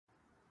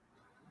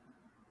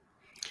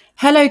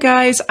Hello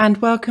guys, and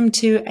welcome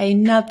to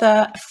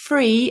another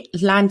free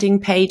landing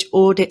page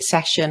audit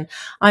session.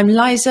 I'm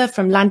Liza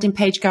from Landing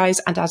Page Guys,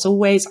 and as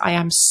always, I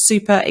am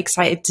super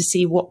excited to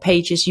see what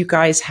pages you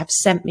guys have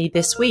sent me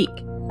this week.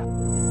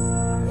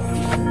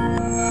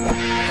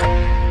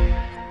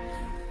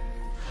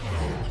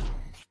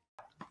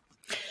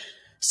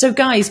 So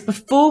guys,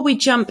 before we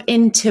jump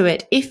into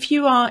it, if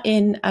you are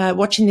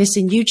watching this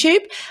in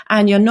YouTube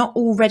and you're not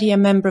already a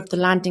member of the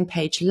Landing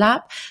Page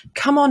Lab,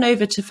 come on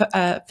over to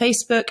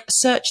Facebook,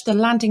 search the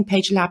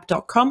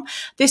landingpagelab.com.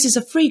 This is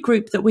a free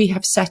group that we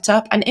have set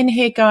up. And in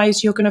here,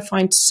 guys, you're going to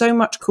find so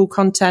much cool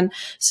content,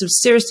 some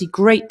seriously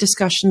great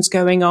discussions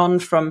going on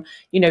from,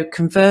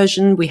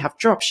 conversion. We have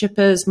drop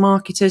shippers,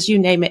 marketers, you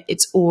name it.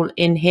 It's all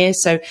in here.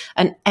 So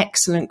an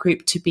excellent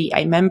group to be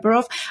a member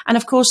of. And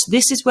of course,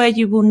 this is where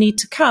you will need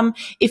to come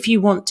if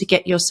you want to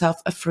get yourself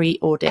a free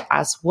audit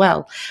as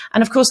well.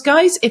 And of course,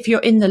 guys, if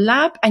you're in the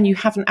lab and you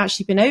haven't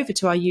actually been over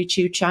to our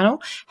YouTube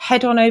channel,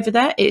 head on over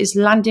there. It is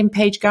Landing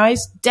Page Guys.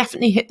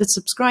 Definitely hit the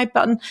subscribe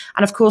button.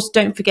 And of course,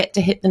 don't forget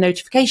to hit the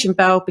notification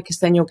bell, because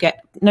then you'll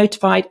get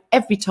notified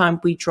every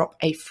time we drop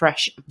a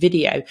fresh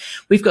video.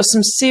 We've got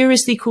some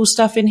seriously cool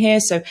stuff in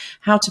here. So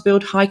how to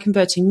build high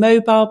converting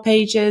mobile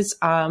pages,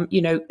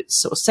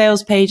 sort of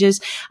sales pages.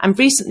 And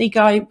recently,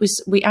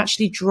 guys, we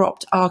actually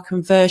dropped our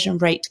conversion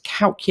rate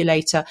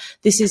calculator.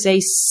 This is a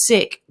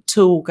sick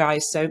tool,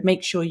 guys, so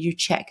make sure you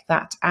check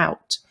that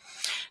out.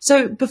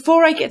 So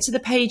before I get to the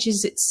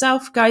pages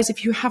itself, guys,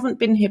 if you haven't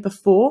been here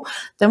before,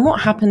 then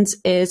what happens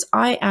is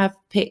I have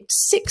picked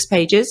 6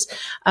 pages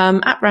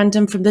at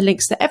random from the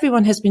links that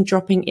everyone has been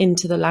dropping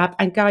into the lab.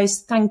 And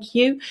guys, thank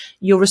you.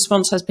 Your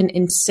response has been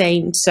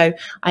insane. So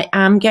I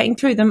am getting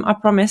through them, I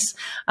promise.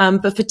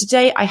 But for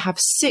today, I have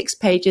 6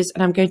 pages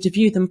and I'm going to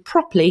view them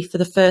properly for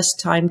the first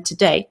time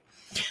today.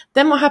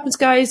 Then what happens,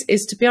 guys,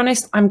 is, to be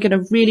honest, I'm going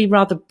to really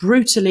rather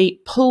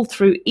brutally pull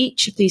through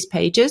each of these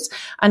pages,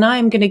 and I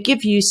am going to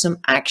give you some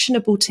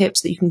actionable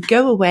tips that you can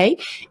go away,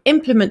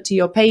 implement to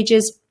your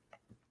pages.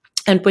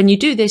 And when you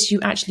do this, you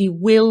actually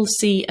will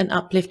see an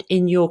uplift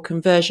in your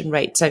conversion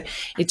rate. So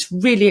it's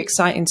really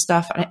exciting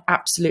stuff, and I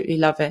absolutely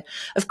love it.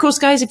 Of course,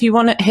 guys, if you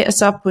want to hit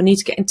us up or need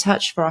to get in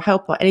touch for our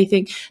help or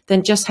anything,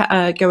 then just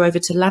go over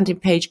to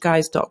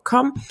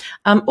landingpageguys.com,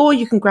 or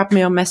you can grab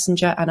me on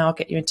Messenger and I'll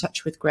get you in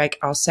touch with Greg,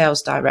 our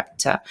sales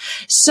director.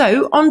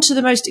 So on to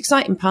the most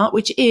exciting part,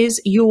 which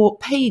is your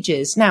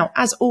pages. Now,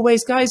 as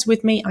always, guys,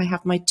 with me, I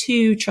have my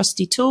 2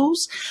 trusty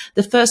tools.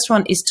 The first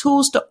one is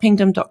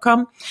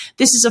tools.pingdom.com.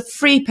 This is a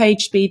free page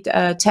speed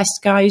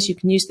test, guys. You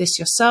can use this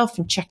yourself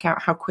and check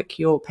out how quick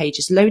your page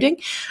is loading.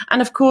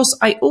 And of course,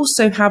 I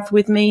also have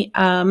with me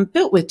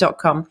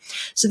builtwith.com.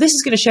 So this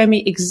is going to show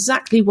me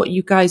exactly what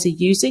you guys are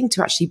using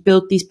to actually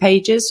build these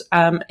pages.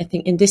 I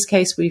think in this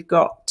case, we've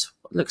got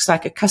looks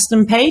like a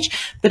custom page,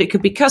 but it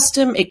could be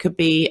custom, it could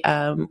be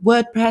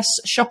WordPress,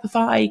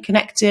 Shopify,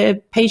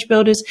 Connected, page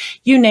builders,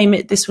 you name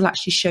it. This will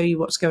actually show you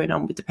what's going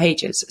on with the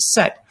pages.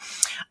 So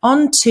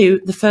on to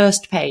the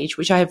first page,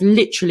 which I have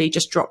literally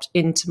just dropped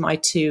into my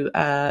two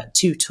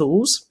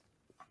tools.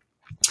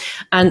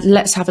 And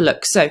let's have a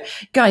look. So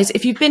guys,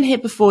 if you've been here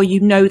before, you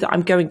know that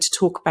I'm going to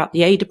talk about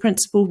the ADA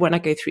principle when I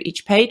go through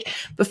each page.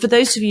 But for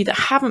those of you that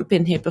haven't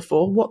been here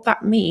before, what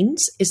that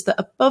means is that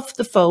above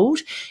the fold,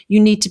 you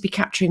need to be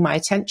capturing my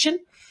attention.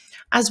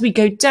 As we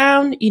go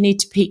down, you need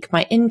to pique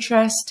my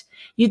interest.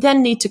 You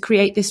then need to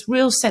create this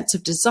real sense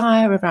of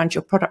desire around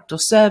your product or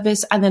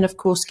service. And then, of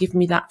course, give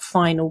me that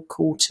final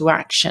call to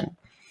action.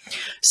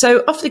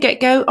 So off the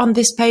get-go on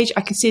this page,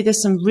 I can see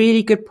there's some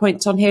really good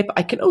points on here, but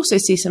I can also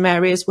see some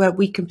areas where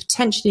we can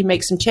potentially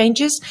make some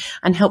changes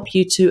and help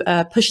you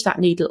to push that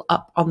needle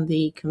up on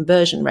the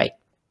conversion rate.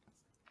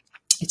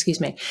 Excuse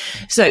me.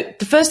 So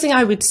the first thing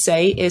I would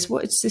say is,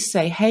 what does this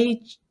say?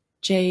 Hey,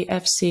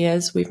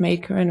 JFCers, we've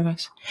made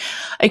coronavirus.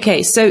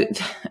 Okay, so,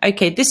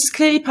 this is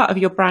clearly part of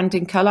your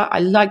branding color. I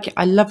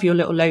love your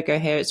little logo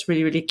here. It's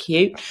really, really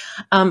cute.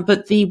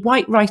 But the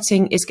white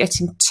writing is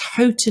getting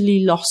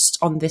totally lost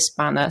on this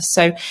banner.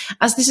 So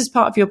as this is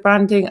part of your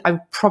branding, I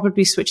would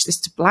probably switch this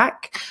to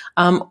black,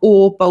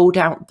 or bold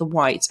out the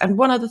white. And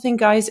one other thing,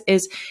 guys,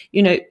 is,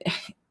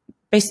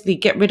 basically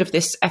get rid of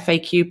this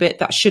FAQ bit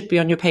that should be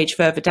on your page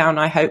further down,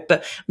 I hope,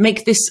 but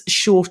make this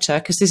shorter,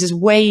 because this is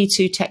way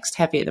too text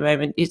heavy at the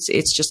moment.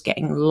 It's just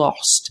getting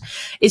lost.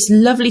 It's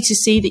lovely to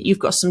see that you've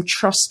got some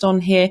trust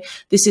on here.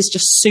 This is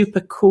just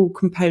super cool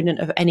component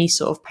of any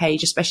sort of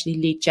page, especially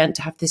lead gen,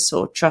 to have this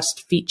sort of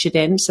trust featured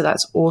in. So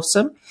that's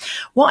awesome.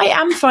 What I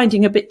am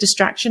finding a bit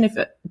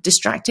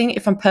distracting,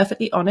 if I'm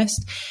perfectly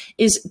honest,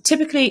 is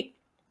typically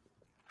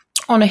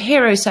on a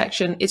hero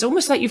section, it's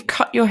almost like you've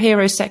cut your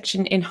hero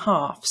section in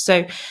half.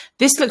 So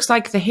this looks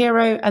like the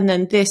hero, and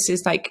then this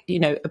is like,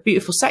 a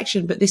beautiful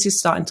section, but this is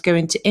starting to go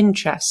into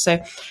interest.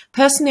 So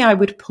personally, I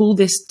would pull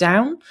this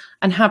down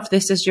and have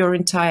this as your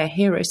entire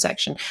hero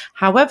section.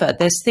 However,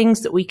 there's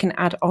things that we can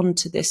add on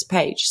to this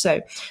page.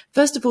 So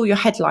first of all, your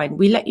headline,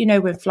 we let you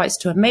know when flights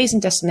to amazing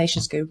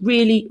destinations go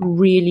really,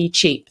 really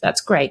cheap.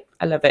 That's great.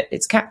 I love it.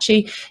 It's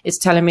catchy. It's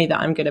telling me that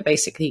I'm going to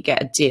basically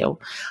get a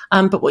deal.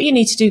 But what you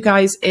need to do,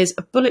 guys, is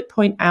bullet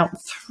point out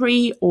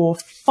 3 or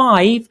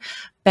 5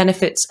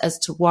 benefits as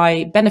to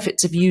why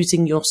benefits of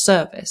using your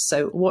service.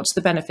 So what's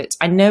the benefits?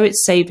 I know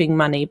it's saving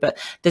money, but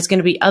there's going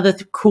to be other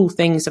cool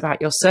things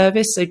about your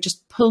service. So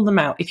just pull them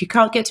out. If you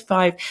can't get to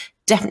 5,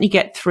 definitely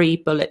get 3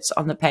 bullets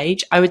on the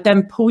page. I would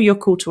then pull your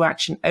call to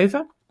action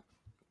over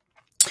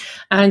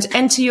and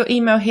enter your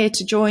email here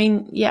to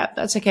join. Yeah,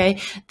 that's okay.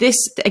 This,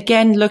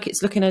 again, look,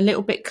 it's looking a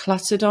little bit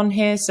cluttered on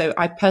here. So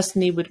I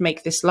personally would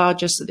make this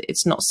larger so that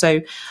it's not so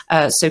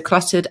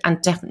cluttered,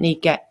 and definitely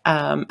get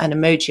an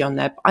emoji on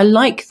there. But I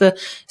like the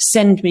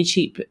send me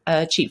cheap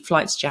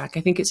flights, Jack.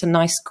 I think it's a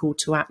nice call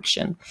to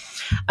action.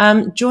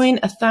 Join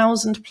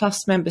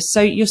 1,000+ members.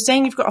 So you're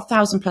saying you've got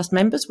 1,000+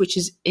 members, which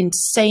is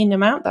insane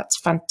amount. That's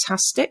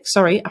fantastic.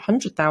 Sorry,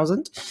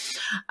 100,000.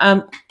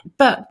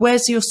 But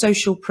where's your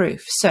social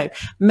proof? So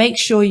make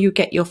sure you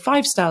get your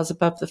 5 stars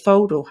above the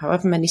fold, or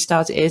however many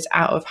stars it is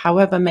out of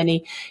however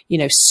many,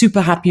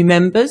 super happy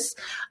members.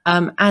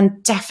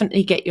 And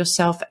definitely get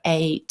yourself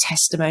a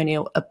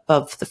testimonial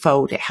above the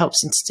fold. It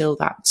helps instill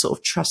that sort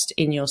of trust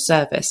in your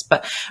service.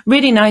 But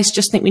really nice.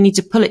 Just think we need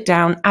to pull it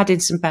down, add in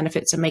some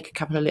benefits, and make a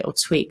couple of little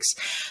tweaks.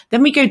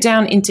 Then we go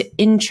down into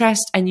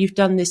interest, and you've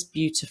done this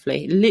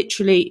beautifully.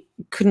 Literally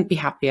couldn't be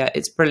happier.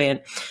 It's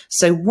brilliant.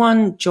 So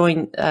 1,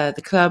 join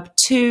the club.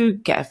 2,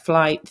 get a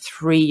flight.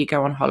 3, you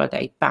go on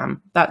holiday.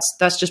 Bam.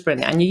 That's just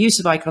brilliant. And your use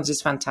of icons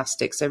is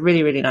fantastic. So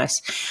really, really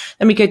nice.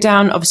 Then we go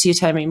down. Obviously, you're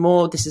telling me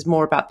more. This is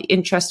more about the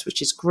interest,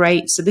 which is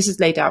great. So this is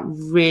laid out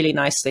really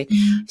nicely.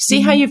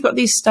 See how you've got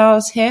these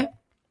stars here?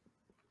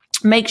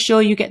 Make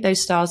sure you get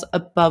those stars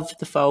above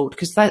the fold,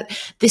 because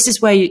this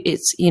is where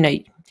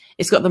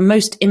it's got the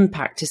most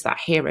impact, is that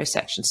hero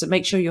section. So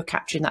make sure you're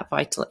capturing that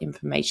vital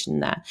information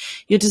there.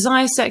 Your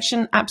desire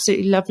section,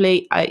 absolutely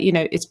lovely.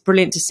 It's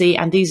brilliant to see.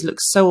 And these look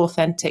so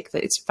authentic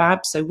that it's fab.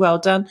 So well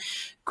done.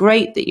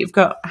 Great that you've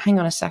got, hang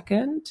on a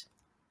second.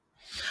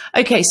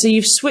 Okay, so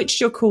you've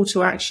switched your call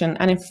to action.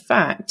 And in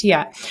fact,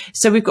 yeah,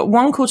 so we've got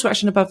 1 call to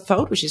action above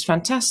fold, which is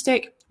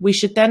fantastic. We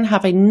should then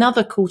have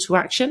another call to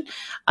action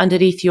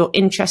underneath your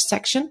interest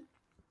section.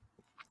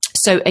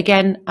 So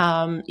again,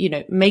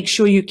 make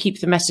sure you keep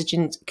the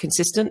messaging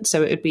consistent.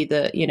 So it would be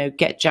the,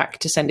 get Jack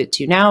to send it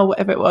to you now,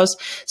 whatever it was.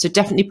 So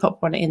definitely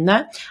pop one in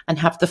there and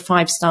have the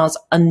 5 stars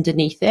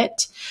underneath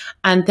it.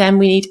 And then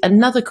we need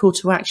another call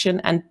to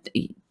action. And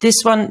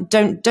this one,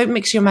 don't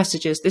mix your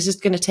messages. This is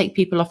going to take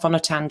people off on a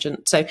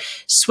tangent. So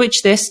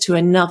switch this to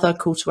another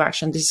call to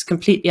action. This is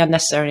completely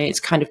unnecessary. It's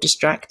kind of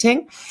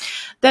distracting.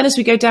 Then as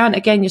we go down,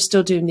 again, you're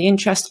still doing the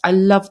interest. I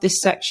love this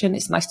section.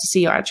 It's nice to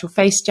see your actual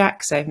face,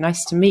 Jack. So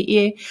nice to meet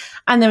you.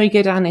 And then we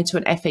go down into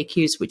an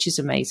FAQs, which is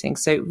amazing.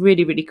 So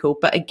really, really cool.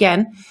 But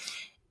again,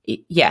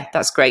 yeah,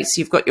 that's great. So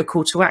you've got your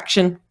call to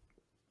action.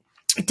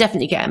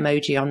 Definitely get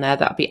emoji on there.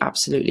 That'd be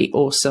absolutely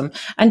awesome.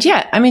 And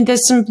yeah, I mean,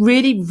 there's some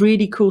really,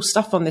 really cool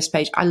stuff on this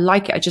page. I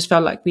like it. I just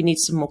felt like we need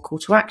some more call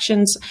to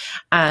actions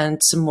and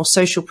some more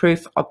social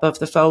proof above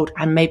the fold,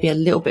 and maybe a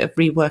little bit of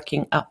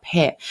reworking up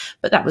here.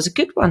 But that was a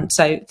good one.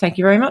 So thank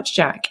you very much,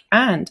 Jack.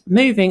 And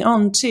moving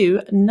on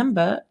to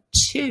number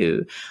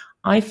 2,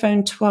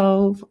 iPhone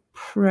 12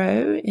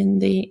 Pro in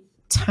the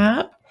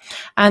tab.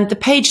 And the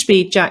page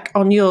speed, Jack,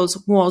 on yours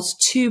was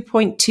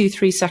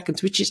 2.23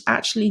 seconds, which is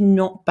actually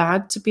not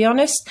bad, to be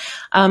honest.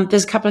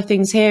 There's a couple of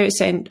things here. It's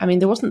saying, I mean,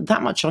 there wasn't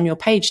that much on your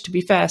page, to be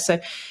fair. So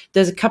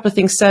there's a couple of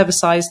things server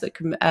size that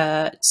can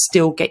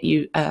still get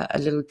you a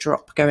little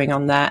drop going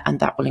on there, and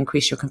that will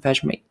increase your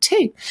conversion rate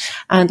too.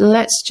 And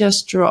let's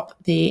just drop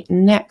the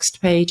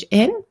next page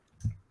in.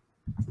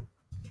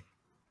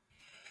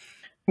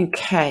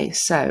 Okay,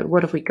 so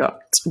what have we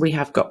got? We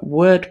have got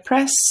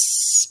WordPress,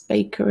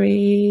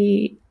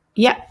 bakery.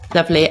 Yeah,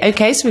 lovely.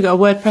 Okay, so we've got a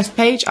WordPress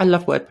page. I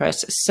love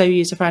WordPress. It's so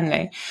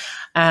user-friendly.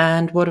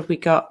 And what have we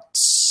got?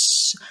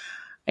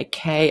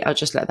 Okay, I'll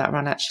just let that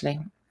run, actually.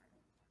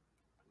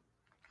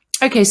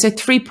 Okay, so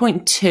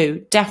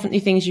 3.2, definitely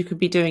things you could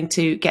be doing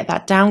to get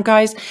that down,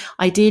 guys.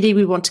 Ideally,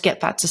 we want to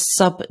get that to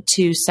sub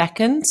 2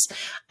 seconds.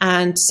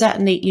 And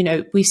certainly,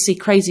 we see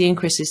crazy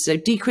increases. So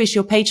decrease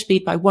your page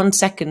speed by 1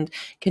 second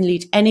can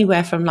lead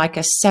anywhere from like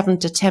a 7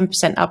 to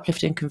 10%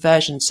 uplift in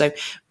conversion. So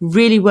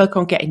really work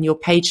on getting your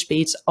page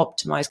speeds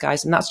optimized,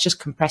 guys. And that's just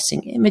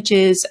compressing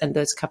images. And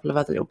there's a couple of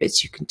other little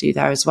bits you can do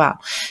there as well.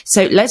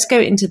 So let's go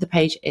into the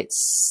page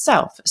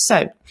itself.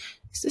 So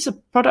is this a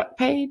product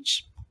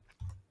page?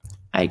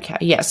 Okay,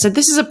 yeah, so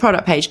this is a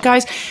product page.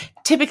 Guys,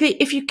 typically,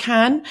 if you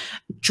can,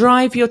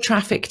 drive your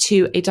traffic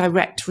to a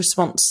direct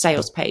response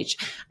sales page.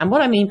 And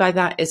what I mean by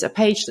that is a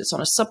page that's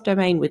on a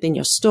subdomain within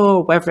your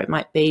store, wherever it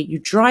might be. You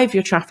drive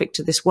your traffic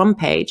to this one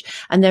page,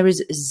 and there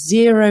is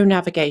 0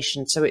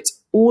 navigation. So it's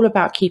all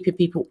about keeping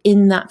people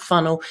in that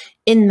funnel,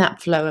 in that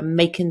flow, and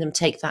making them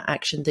take that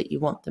action that you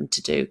want them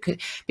to do.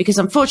 Because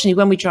unfortunately,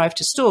 when we drive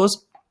to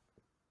stores,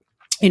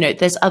 you know,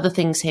 there's other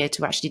things here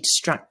to actually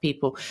distract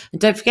people.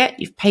 And don't forget,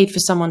 you've paid for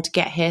someone to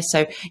get here.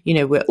 So, you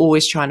know, we're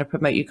always trying to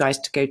promote you guys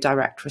to go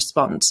direct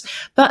response.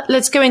 But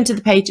let's go into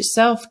the page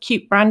itself.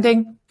 Cute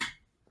branding.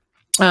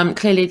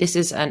 Clearly this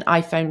is an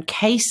iPhone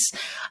case.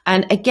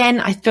 And again,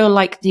 I feel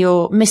like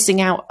you're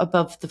missing out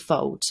above the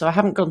fold. So I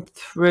haven't gone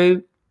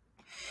through.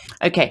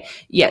 Okay.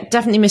 Yeah,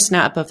 definitely missing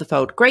out above the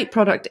fold. Great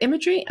product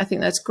imagery. I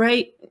think that's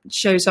great.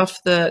 Shows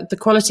off the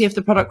quality of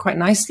the product quite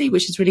nicely,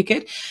 which is really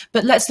good.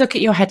 But let's look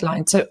at your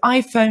headline. So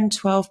iPhone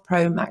 12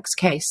 Pro Max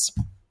case.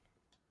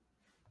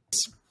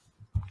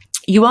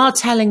 You are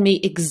telling me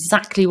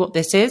exactly what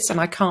this is, and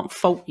I can't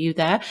fault you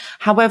there.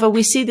 However,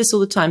 we see this all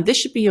the time. This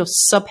should be your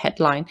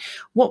sub-headline.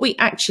 What we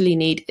actually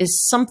need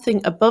is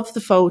something above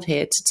the fold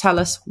here to tell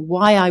us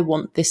why I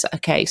want this a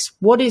case.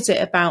 What is it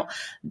about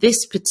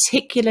this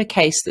particular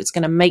case that's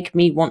going to make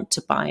me want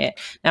to buy it?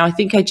 Now, I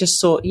think I just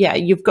saw, yeah,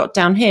 you've got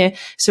down here.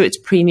 So it's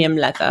premium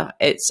leather.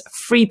 It's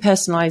free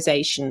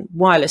personalization,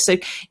 wireless. So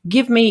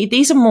give me,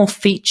 these are more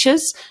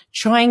features.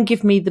 Try and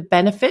give me the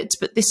benefits,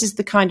 but this is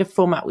the kind of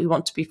format we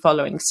want to be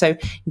following. So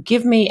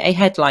give me a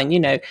headline, you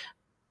know,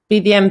 be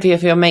the envy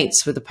of your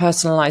mates with a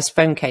personalized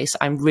phone case.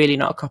 I'm really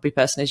not a copy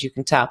person, as you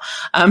can tell.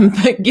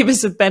 But give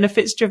us a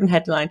benefits driven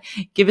headline.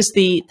 Give us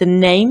the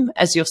name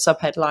as your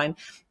sub headline.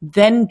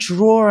 Then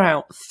draw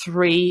out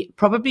three,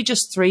 probably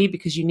just three,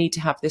 because you need to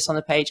have this on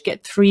the page.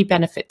 Get 3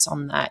 benefits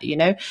on that, you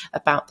know,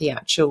 about the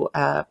actual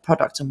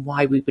product and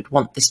why we would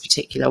want this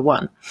particular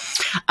one.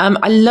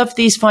 I love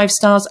these 5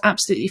 stars,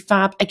 absolutely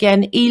fab.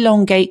 Again,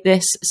 elongate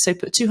this. So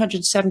put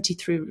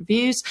 273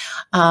 reviews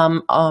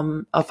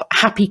of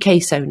happy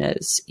case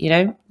owners, you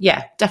know.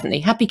 Yeah, definitely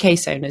happy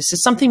case owners. So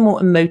something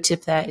more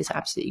emotive there is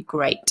absolutely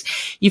great.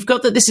 You've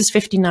got that this is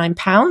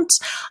 £59.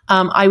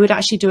 I would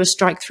actually do a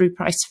strike through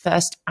price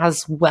first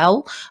as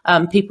well.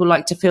 People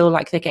like to feel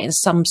like they're getting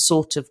some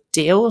sort of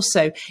deal.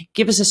 So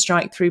give us a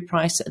strike through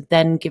price,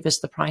 then give us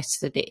the price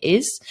that it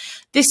is.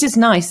 This is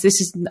nice.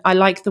 This is, I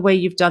like the way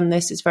you've done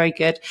this. It's very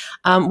good.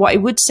 What I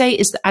would say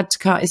is that add to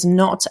cart is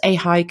not a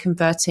high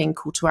converting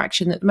call to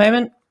action at the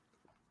moment.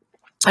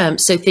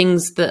 So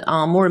things that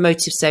are more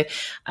emotive. So,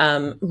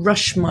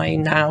 rush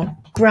mine now,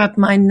 grab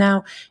mine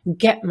now,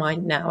 get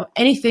mine now,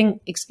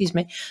 anything, excuse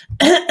me,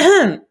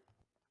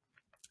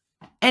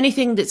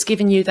 anything that's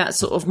given you that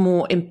sort of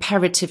more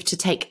imperative to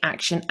take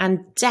action,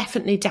 and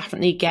definitely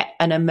get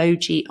an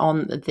emoji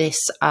on this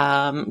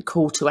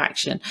call to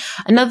action.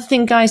 Another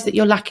thing, guys, that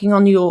you're lacking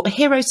on your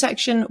hero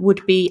section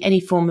would be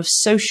any form of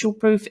social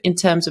proof in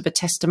terms of a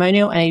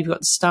testimonial. And you've got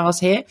the stars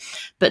here,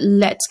 but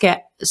let's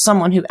get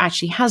someone who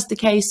actually has the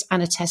case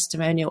and a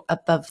testimonial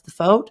above the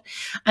fold.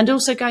 And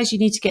also, guys, you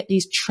need to get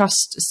these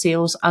trust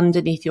seals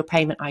underneath your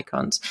payment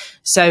icons.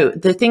 So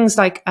the things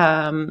like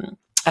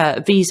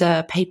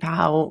Visa,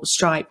 PayPal,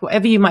 Stripe,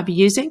 whatever you might be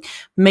using,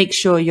 make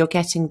sure you're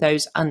getting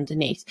those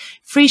underneath.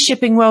 Free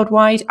shipping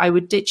worldwide, I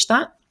would ditch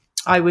that.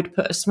 I would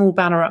put a small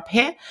banner up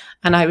here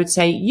and I would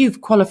say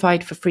you've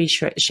qualified for free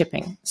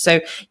shipping.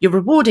 So you're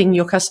rewarding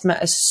your customer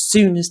as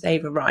soon as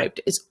they've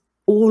arrived. It's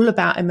all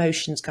about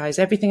emotions, guys.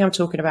 Everything I'm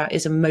talking about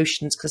is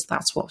emotions, because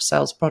that's what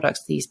sells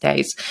products these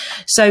days.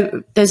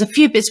 So there's a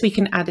few bits we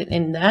can add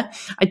in there.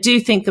 I do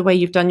think the way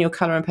you've done your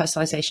color and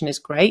personalization is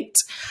great.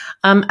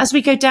 As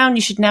we go down,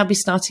 you should now be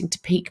starting to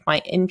pique my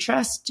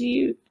interest. Do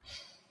you?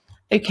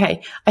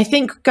 Okay. I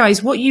think,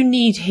 guys, what you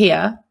need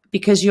here,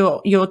 because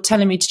you're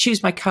telling me to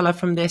choose my color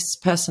from this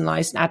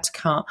personalized add to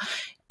cart,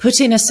 put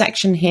in a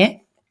section here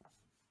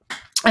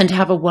and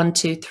have a 1,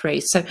 2, 3.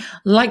 So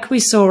like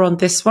we saw on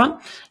this one,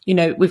 you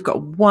know, we've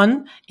got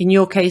 1. In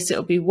your case,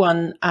 it'll be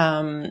 1,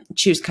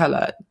 choose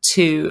color,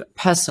 2,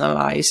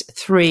 personalize,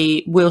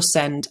 3, we'll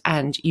send,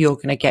 and you're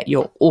going to get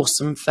your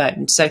awesome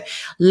phone. So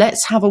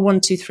let's have a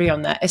 1, 2, 3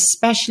 on there,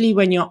 especially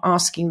when you're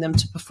asking them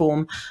to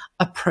perform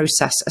a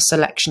process, a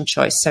selection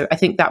choice. So I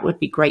think that would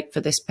be great for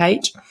this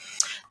page.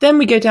 Then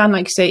we go down,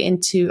 like I say,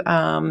 into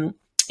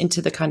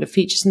the kind of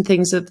features and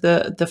things of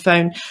the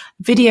phone.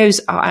 Videos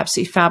are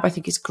absolutely fab. I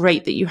think it's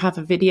great that you have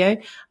a video.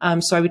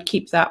 So I would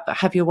keep that, but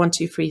have your 1,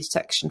 2, 3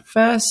 section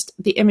first.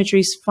 The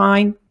imagery is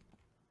fine.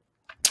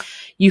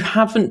 You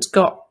haven't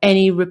got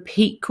any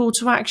repeat call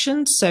to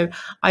action. So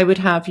I would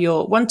have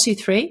your 1, 2,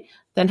 3,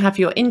 then have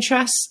your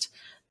interest,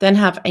 then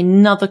have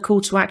another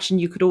call to action.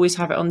 You could always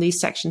have it on these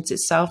sections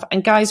itself.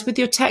 And guys, with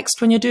your text,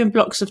 when you're doing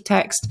blocks of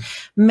text,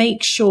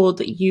 make sure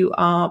that you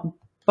are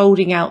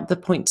bolding out the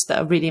points that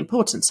are really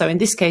important. So in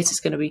this case, it's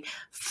going to be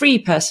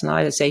free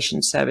personalization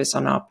service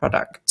on our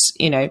products,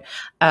 you know,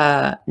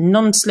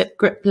 non-slip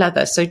grip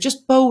leather. So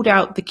just bold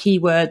out the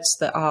keywords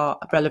that are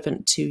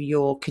relevant to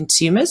your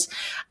consumers.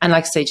 And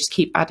like I say, just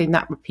keep adding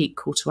that repeat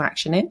call to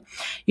action in.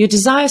 Your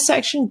desire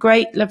section,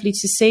 great, lovely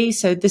to see.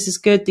 So this is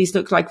good. These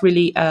look like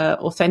really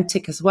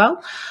authentic as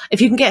well.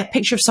 If you can get a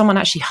picture of someone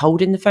actually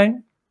holding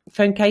the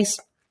phone case,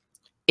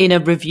 in a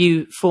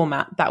review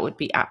format, that would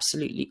be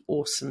absolutely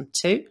awesome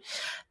too.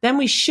 Then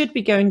we should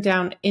be going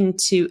down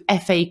into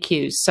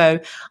FAQs. So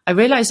I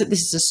realize that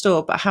this is a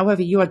store, but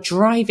however, you are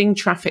driving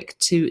traffic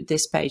to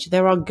this page.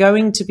 There are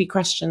going to be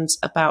questions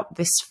about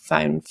this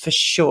phone for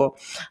sure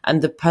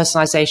and the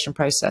personalization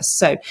process.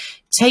 So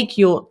take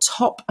your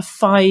top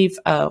 5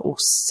 or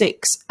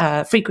 6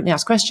 frequently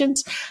asked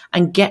questions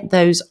and get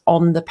those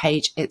on the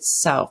page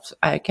itself.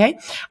 Okay.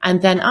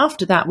 And then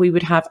after that, we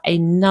would have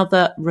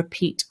another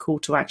repeat call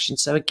to action.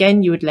 So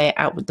again, you would lay it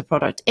out with the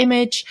product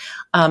image,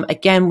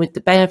 again, with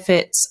the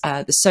benefits,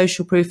 the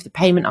social proof, the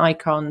payment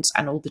icons,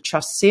 and all the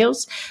trust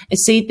seals. And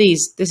see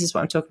this is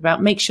what I'm talking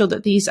about. Make sure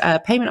that these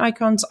payment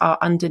icons are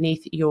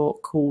underneath your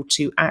call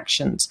to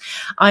actions.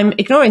 I'm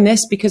ignoring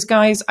this because,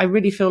 guys, I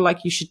really feel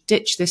like you should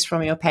ditch this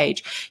from your page.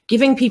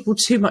 Giving people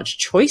too much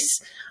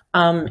choice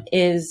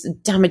is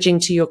damaging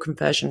to your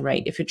conversion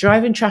rate. If you're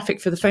driving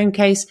traffic for the phone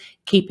case,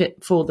 keep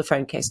it for the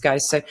phone case,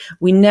 guys. So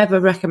we never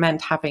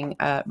recommend having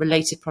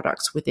related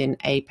products within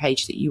a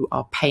page that you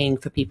are paying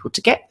for people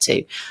to get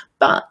to.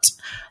 But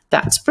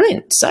that's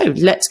brilliant. So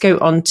let's go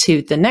on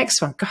to the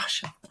next one.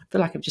 Gosh, I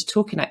feel like I'm just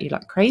talking at you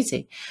like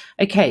crazy.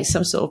 Okay,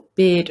 some sort of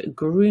beard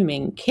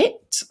grooming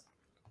kit.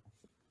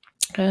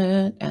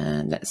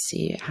 And let's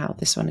see how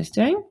this one is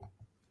doing.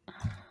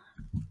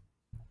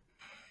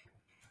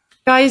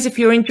 Guys, if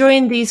you're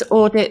enjoying these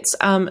audits,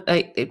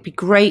 it'd be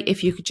great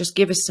if you could just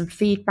give us some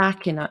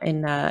feedback in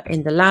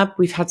the lab.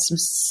 We've had some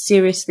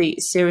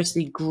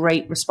seriously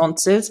great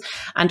responses,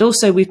 and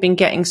also we've been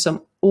getting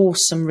some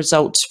awesome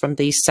results from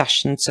these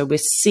sessions. So we're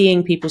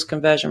seeing people's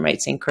conversion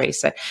rates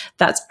increase. So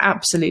that's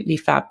absolutely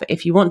fab. But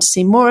if you want to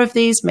see more of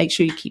these, make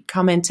sure you keep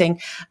commenting,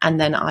 and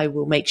then I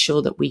will make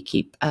sure that we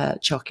keep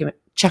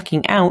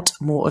checking out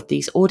more of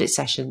these audit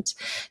sessions.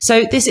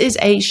 So this is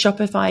a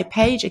Shopify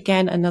page.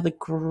 Again, another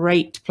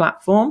great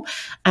platform.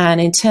 And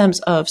in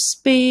terms of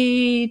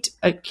speed,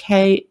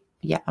 okay,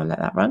 yeah, I'll let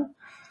that run.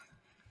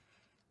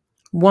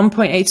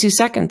 1.82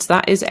 seconds.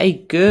 That is a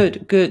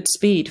good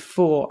speed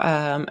for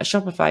a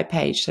Shopify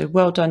page. So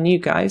well done, you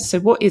guys. So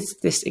what is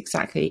this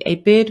exactly? A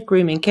beard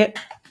grooming kit.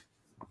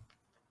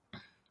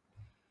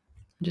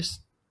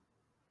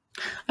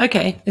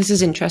 Okay, this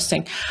is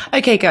interesting.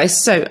 Okay, guys,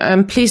 so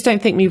please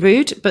don't think me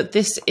rude, but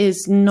this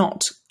is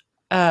not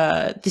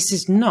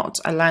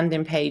a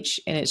landing page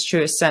in its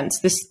truest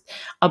sense.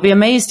 I'll be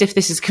amazed if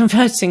this is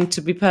converting,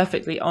 to be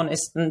perfectly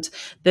honest, and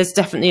there's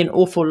definitely an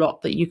awful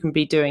lot that you can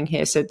be doing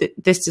here. So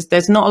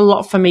there's not a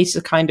lot for me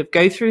to kind of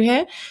go through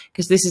here,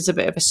 because this is a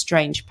bit of a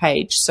strange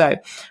page. So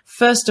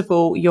first of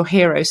all, your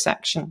hero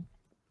section.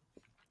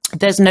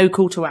 There's no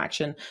call to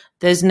action.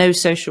 There's no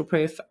social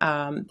proof.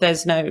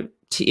 There's no,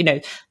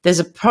 there's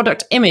a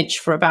product image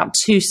for about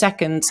 2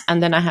 seconds,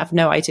 and then I have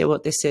no idea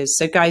what this is.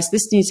 So guys,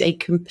 this needs a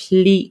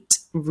complete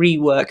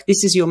rework.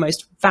 This is your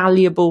most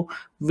valuable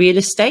real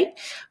estate.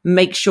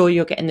 Make sure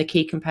you're getting the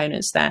key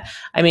components there.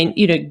 I mean,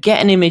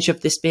 get an image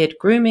of this beard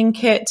grooming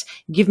kit,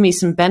 give me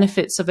some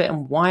benefits of it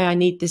and why I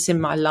need this in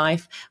my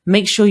life.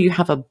 Make sure you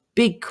have a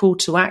big call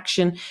to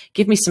action,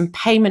 give me some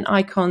payment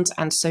icons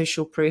and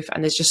social proof.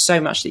 And there's just so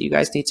much that you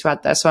guys need to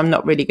add there. So I'm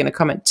not really going to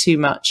comment too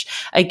much.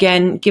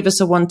 Again, give us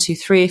a 1, 2,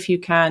 3 if you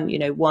can.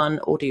 1,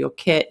 order your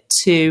kit.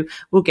 2,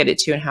 we'll get it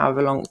to you in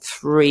however long.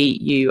 3,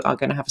 you are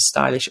going to have a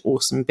stylish,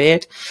 awesome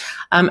beard.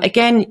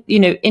 Again,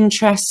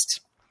 interest.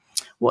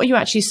 What are you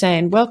actually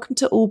saying? Welcome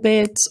to All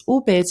Beards.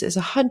 All Beards is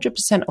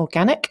 100%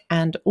 organic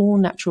and all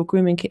natural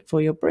grooming kit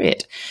for your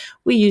beard.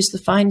 We use the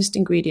finest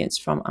ingredients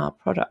from our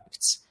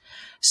products.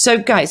 So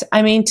guys,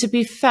 I mean, to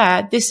be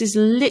fair, this is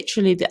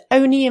literally the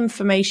only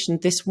information,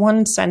 this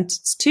 1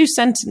 sentence, 2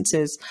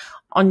 sentences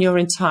on your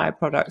entire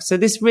product. So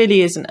this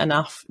really isn't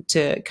enough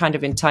to kind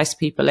of entice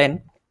people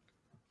in.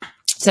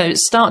 So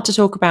start to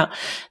talk about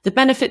the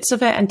benefits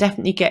of it, and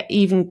definitely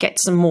get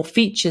some more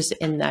features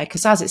in there,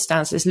 because as it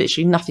stands, there's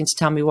literally nothing to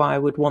tell me why I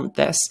would want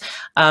this.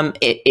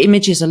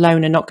 Images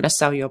alone are not going to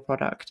sell your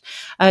product.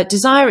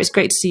 Desire, it's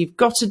great to see you've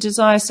got a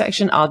desire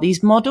section. Are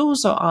these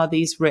models or are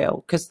these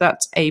real? Because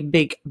that's a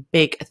big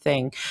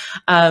thing.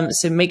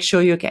 So make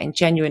sure you're getting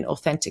genuine,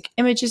 authentic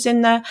images in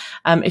there.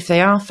 If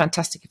they are,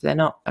 fantastic. If they're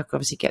not, I could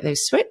obviously get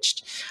those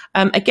switched.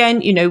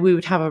 Again, we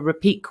would have a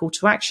repeat call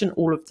to action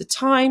all of the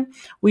time.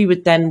 We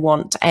would then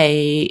want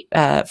a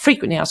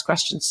frequently asked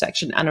questions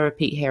section and a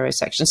repeat hero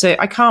section. So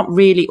I can't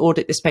really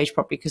audit this page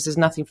properly because there's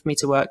nothing for me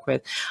to work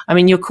with. I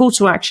mean, your call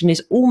to action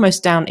is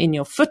almost down in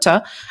your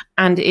footer,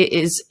 and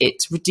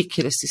it's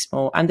ridiculously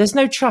small, and there's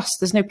no trust,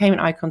 there's no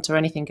payment icons or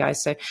anything,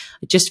 guys. So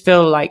I just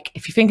feel like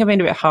if you think I'm being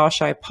a bit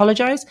harsh, I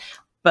apologize,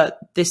 but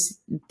this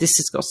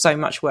has got so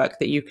much work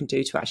that you can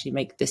do to actually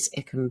make this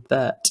a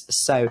convert.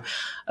 So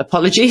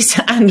apologies.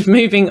 And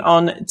moving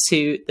on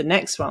to the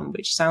next one,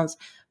 which sounds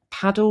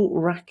paddle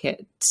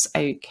rackets.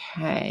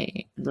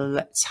 Okay,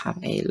 let's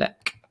have a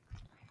look.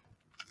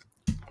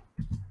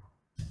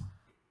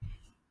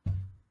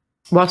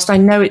 whilst I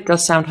know it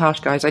does sound harsh,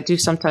 guys, I do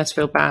sometimes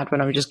feel bad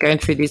when I'm just going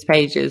through these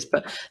pages.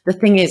 But the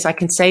thing is, I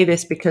can say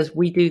this because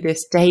we do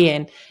this day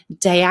in,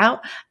 day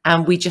out,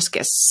 and we just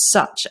get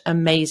such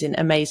amazing,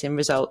 amazing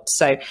results.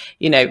 So,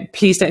 you know,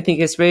 please don't think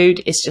it's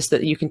rude. It's just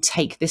that you can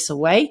take this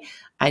away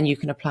and you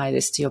can apply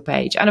this to your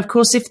page. And of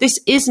course, if this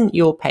isn't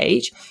your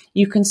page,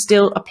 you can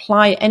still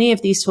apply any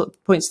of these sort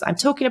of points that I'm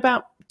talking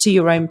about to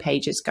your own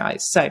pages,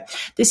 guys. So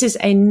this is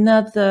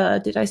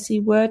another, did I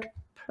see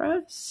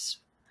WordPress?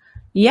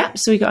 Yeah,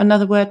 so we got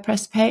another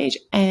WordPress page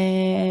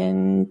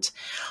and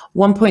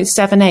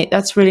 1.78.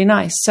 That's really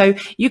nice. So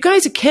you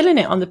guys are killing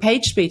it on the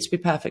page speed, to be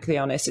perfectly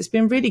honest. It's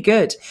been really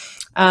good.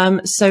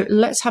 So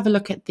let's have a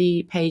look at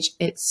the page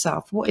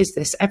itself. What is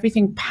this?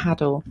 Everything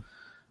paddle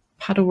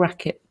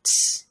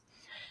rackets,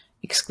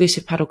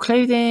 exclusive paddle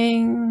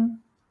clothing,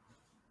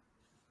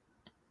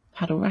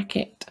 paddle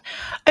racket.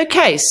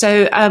 Okay,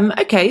 so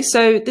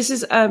this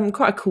is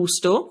quite a cool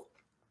store.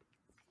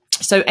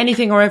 So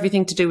anything or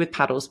everything to do with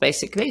paddles,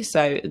 basically.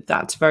 So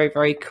that's very,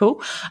 very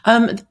cool.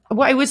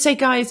 What I would say,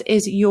 guys,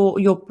 is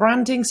your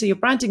branding. So your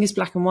branding is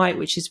black and white,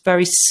 which is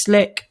very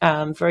slick,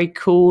 very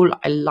cool.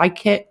 I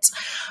like it.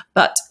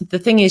 But the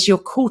thing is, your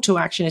call to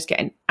action is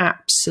getting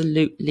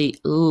absolutely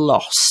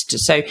lost.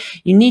 So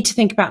you need to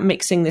think about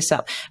mixing this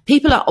up.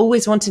 People are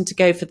always wanting to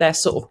go for their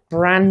sort of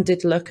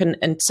branded look.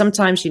 And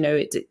sometimes, you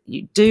know,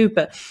 you do,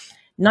 but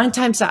 9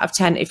 times out of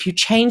 10, if you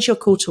change your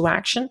call to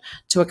action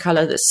to a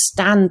color that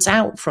stands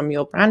out from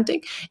your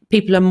branding,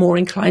 people are more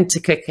inclined to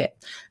click it.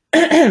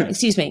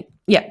 Excuse me.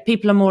 Yeah,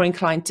 people are more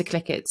inclined to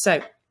click it.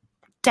 So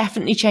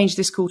definitely change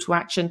this call to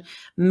action,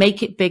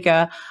 make it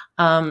bigger.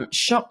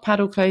 Shop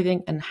paddle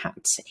clothing and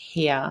hats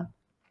here.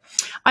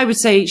 I would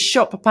say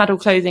shop paddle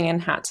clothing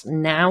and hats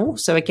now.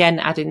 So again,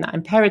 adding that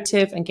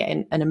imperative and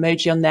getting an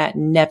emoji on there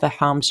never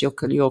harms your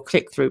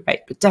click-through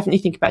rate, but definitely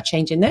think about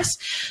changing this.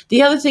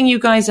 The other thing you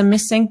guys are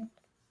missing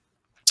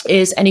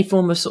is any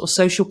form of sort of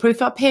social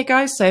proof up here,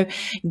 guys. So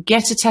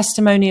get a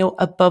testimonial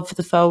above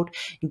the fold,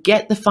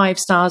 get the 5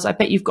 stars. I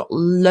bet you've got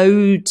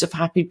loads of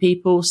happy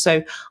people.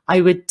 So I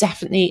would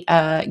definitely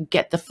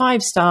get the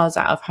 5 stars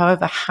out of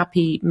however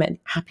happy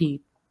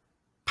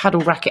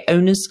paddle racket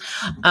owners,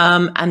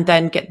 and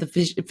then get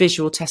the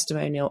visual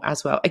testimonial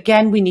as well.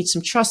 Again, we need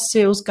some trust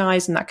seals,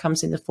 guys, and that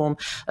comes in the form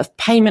of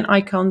payment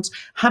icons.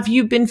 Have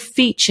you been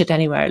featured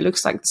anywhere? It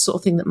looks like the sort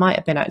of thing that might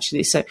have been,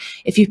 actually. So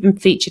if you've been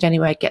featured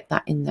anywhere, get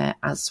that in there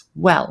as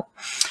well.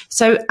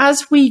 So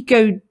as we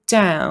go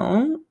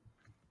down,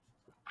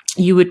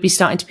 you would be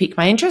starting to pique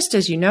my interest.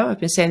 As you know, I've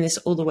been saying this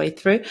all the way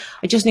through.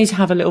 I just need to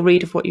have a little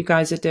read of what you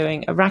guys are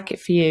doing. A racket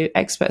for you,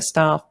 expert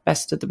staff,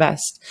 best of the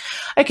best.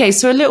 Okay,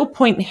 so a little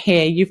point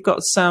here. You've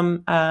got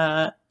some,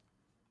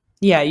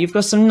 you've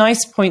got some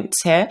nice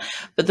points here,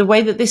 but the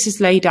way that this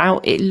is laid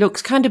out, it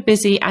looks kind of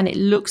busy and it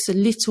looks a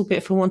little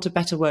bit, for want of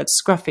better words,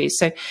 scruffy.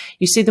 So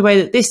you see the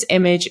way that this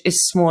image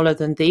is smaller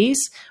than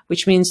these,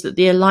 which means that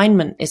the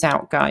alignment is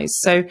out, guys.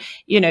 So,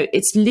 you know,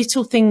 it's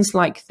little things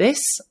like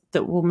this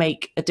that will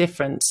make a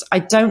difference. I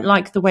don't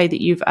like the way that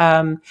you've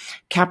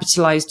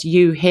capitalized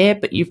you here,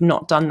 but you've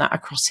not done that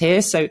across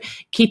here. So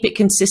keep it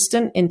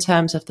consistent in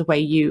terms of the way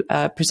you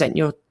present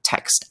your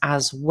text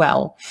as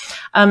well.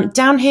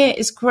 Down here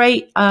is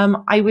great.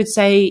 I would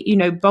say, you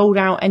know, bold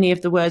out any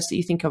of the words that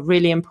you think are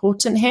really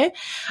important here.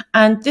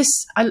 And this,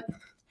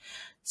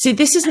 see,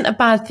 this isn't a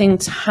bad thing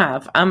to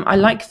have. I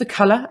like the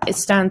color. It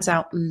stands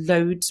out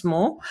loads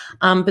more.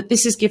 But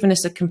this has given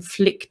us a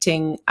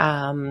conflicting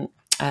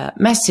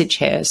message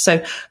here.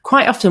 So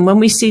quite often when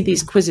we see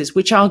these quizzes,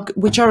 which are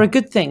a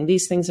good thing,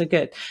 these things are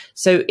good.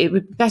 So it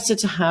would be better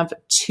to have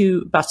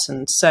 2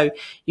 buttons. So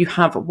you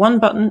have one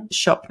button,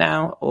 shop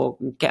now or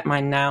get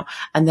mine now.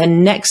 And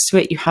then next to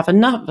it, you have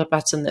another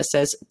button that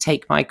says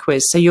take my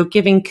quiz. So you're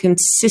giving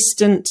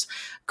consistent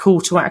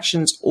call to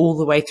actions all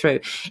the way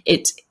through.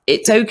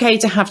 It's okay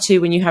to have 2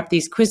 when you have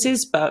these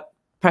quizzes, but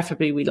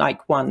preferably we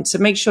like 1. So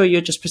make sure you're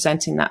just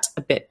presenting that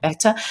a bit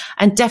better,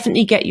 and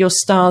definitely get your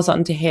stars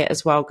under here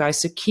as well,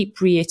 guys. So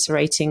keep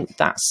reiterating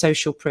that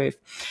social proof.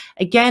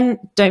 Again,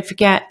 don't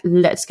forget,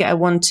 let's get a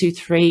 1, 2,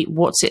 3.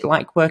 What's it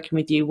like working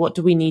with you? What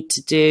do we need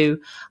to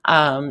do?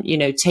 You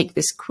know, take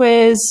this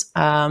quiz,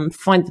 find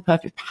the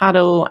perfect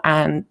paddle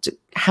and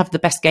have the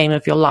best game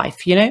of your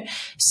life, you know?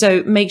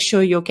 So make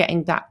sure you're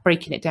getting that,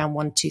 breaking it down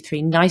 1, 2,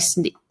 3, nice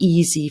and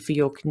easy for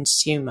your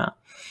consumer.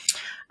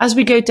 As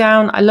we go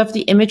down, I love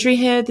the imagery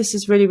here. This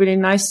is really, really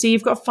nice. So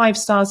you've got 5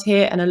 stars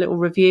here and a little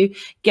review.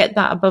 Get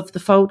that above the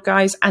fold,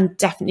 guys, and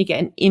definitely get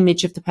an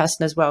image of the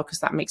person as well, because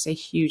that makes a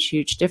huge,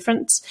 huge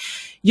difference.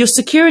 Your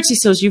security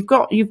seals, you've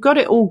got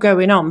it all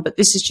going on, but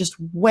this is just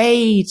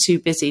way too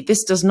busy.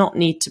 This does not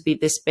need to be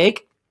this big.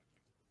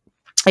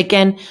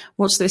 Again,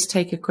 what's this?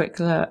 Take a quick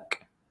look.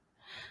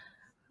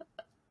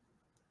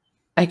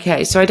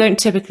 Okay, so I don't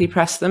typically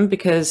press them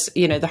because,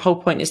 you know, the whole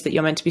point is that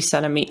you're meant to be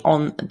selling me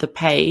on the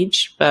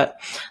page, but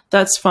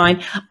that's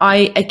fine.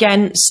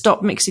 Again,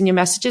 stop mixing your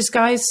messages,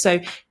 guys. So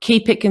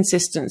keep it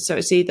consistent. So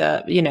it's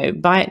either, you know,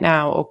 buy it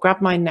now or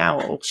grab mine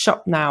now or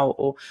shop now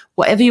or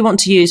whatever you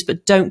want to use,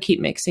 but don't keep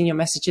mixing your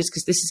messages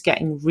because this is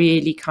getting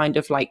really kind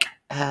of like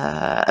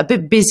a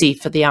bit busy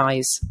for the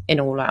eyes, in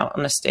all out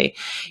honesty.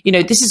 You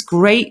know, this is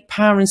great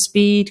power and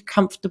speed,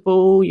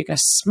 comfortable. You're going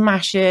to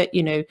smash it,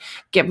 you know,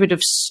 get rid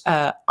of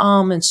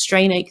arm and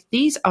strain ache.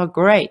 These are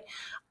great.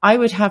 I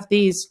would have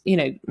these, you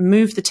know,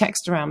 move the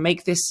text around,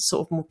 make this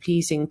sort of more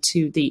pleasing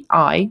to the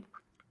eye.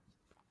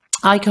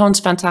 Icons,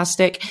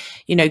 fantastic.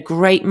 You know,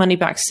 great money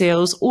back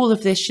seals. All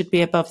of this should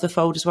be above the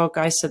fold as well,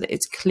 guys, so that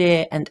it's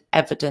clear and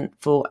evident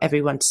for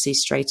everyone to see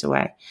straight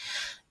away.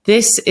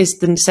 This is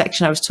the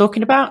section I was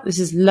talking about. This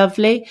is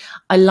lovely.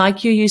 I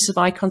like your use of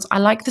icons. I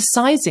like the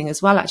sizing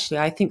as well, actually.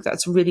 I think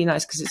that's really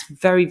nice because it's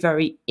very,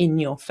 very in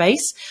your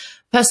face.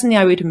 Personally,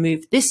 I would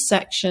move this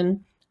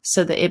section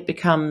so that it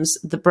becomes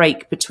the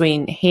break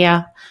between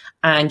here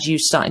and you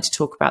starting to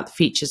talk about the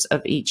features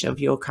of each of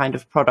your kind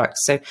of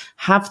products. So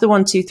have the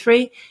 1, 2,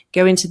 3,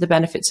 go into the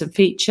benefits and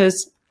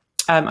features.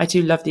 I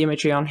do love the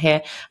imagery on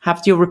here.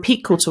 Have your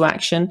repeat call to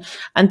action,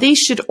 and these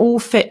should all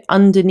fit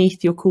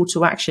underneath your call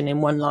to action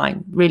in one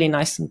line, really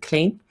nice and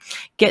clean.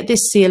 Get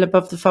this seal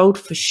above the fold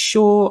for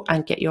sure,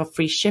 and get your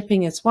free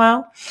shipping as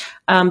well.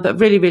 But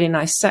really, really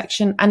nice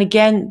section. And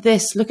again,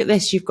 this, look at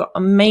this. You've got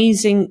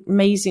amazing,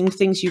 amazing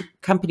things,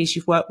 companies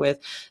you've worked with.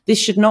 This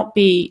should not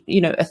be, you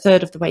know, a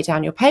third of the way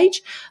down your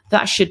page.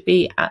 That should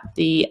be at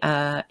the,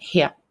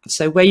 here.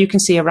 So where you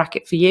can see a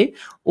racket for you,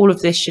 all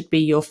of this should be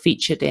your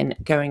featured in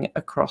going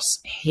across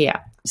here.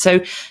 So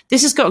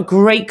this has got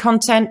great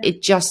content.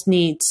 It just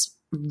needs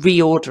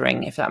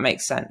reordering, if that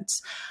makes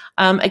sense.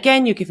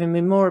 Again, you're giving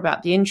me more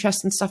about the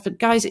interest and stuff, but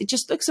guys, it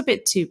just looks a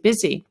bit too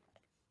busy.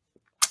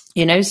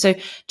 You know, so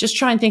just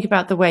try and think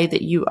about the way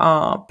that you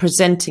are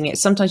presenting it.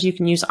 Sometimes you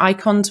can use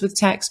icons with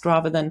text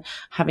rather than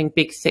having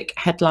big, thick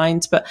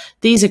headlines, but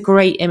these are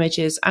great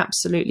images.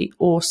 Absolutely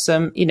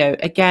awesome. You know,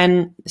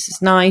 again, this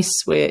is nice.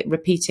 We're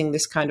repeating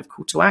this kind of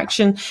call to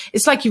action.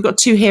 It's like you've got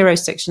 2 hero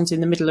sections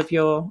in the middle of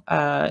your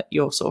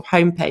sort of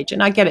homepage,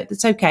 and I get it.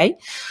 That's okay.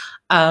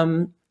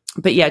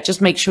 But yeah,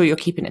 just make sure you're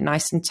keeping it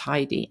nice and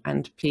tidy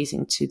and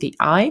pleasing to the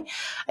eye.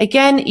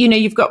 Again, you know,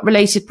 you've got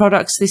related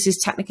products. This is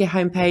technically a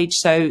homepage,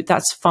 so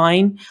that's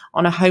fine.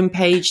 On a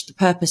homepage, the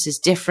purpose is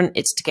different.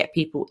 It's to get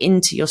people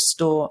into your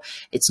store.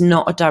 It's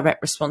not a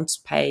direct response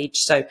page.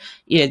 So,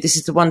 you know, this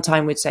is the one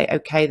time we'd say,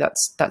 okay,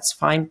 that's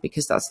fine,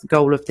 because that's the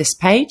goal of this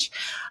page.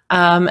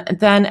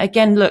 Then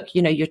again, look,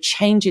 you know, you're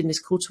changing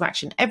this call to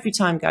action every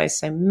time, guys.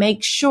 So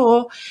make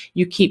sure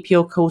you keep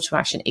your call to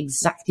action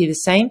exactly the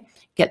same.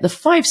 Get the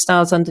 5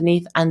 stars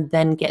underneath, and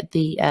then get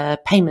the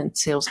payment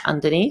seals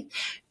underneath.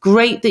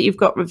 Great that you've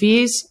got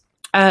reviews.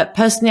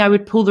 Personally, I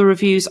would pull the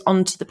reviews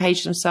onto the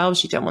page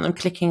themselves. You don't want them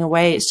clicking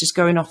away. It's just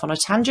going off on a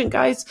tangent,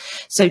 guys.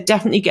 So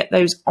definitely get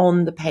those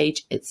on the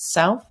page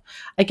itself.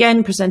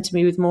 Again, presenting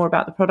me with more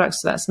about the product,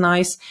 so that's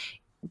nice.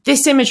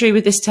 This imagery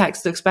with this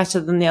text looks better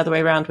than the other way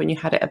around when you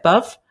had it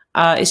above.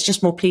 It's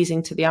just more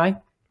pleasing to the eye.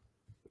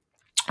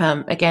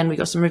 Again, we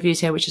got some reviews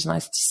here, which is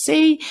nice to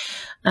see.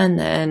 And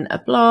then a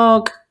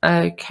blog.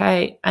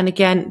 Okay. And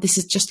again, this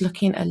is just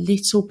looking a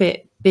little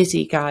bit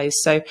busy, guys.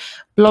 So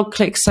blog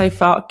clicks so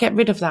far, get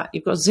rid of that.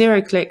 You've got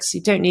 0 clicks.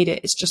 You don't need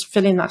it. It's just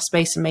filling that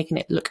space and making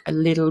it look a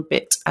little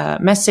bit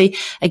messy.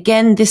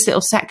 Again, this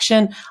little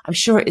section, I'm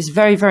sure it is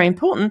very, very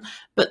important,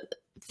 but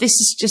this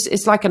is just,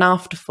 it's like an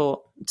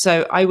afterthought.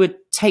 So I would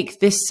take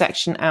this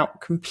section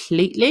out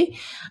completely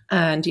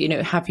and, you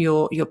know, have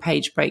your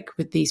page break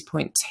with these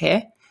points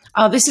here.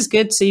 Oh, this is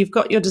good. So you've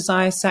got your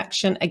desire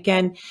section.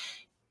 Again,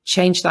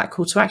 change that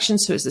call to action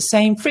so it's the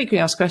same. Frequently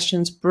asked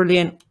questions,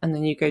 brilliant. And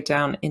then you go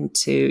down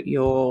into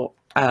your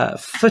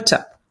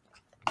footer.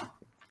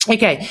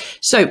 Okay,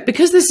 so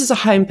because this is a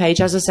home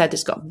page, as I said,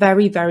 it's got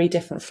very, very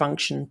different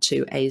function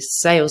to a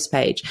sales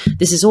page.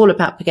 This is all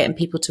about getting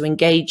people to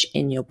engage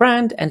in your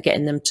brand and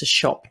getting them to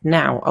shop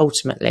now,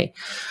 ultimately.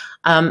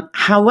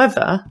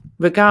 However,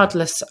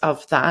 regardless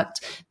of that,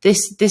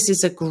 this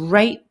is a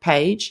great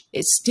page.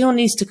 It still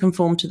needs to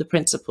conform to the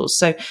principles.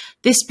 So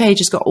this page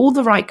has got all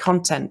the right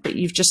content, but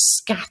you've just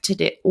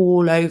scattered it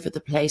all over the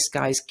place,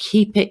 guys.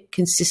 Keep it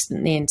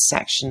consistently in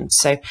sections.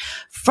 So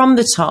from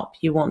the top,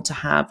 you want to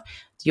have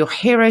your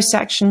hero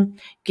section.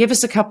 Give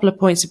us a couple of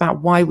points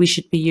about why we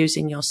should be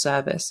using your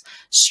service.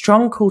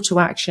 Strong call to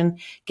action.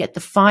 Get the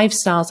 5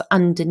 stars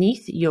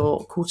underneath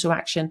your call to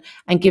action,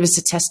 and give us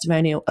a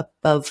testimonial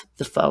above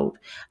the fold.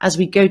 As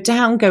we go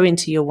down, go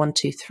into your 1,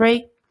 2,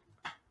 3.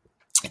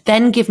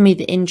 Then give me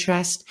the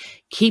interest.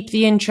 Keep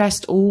the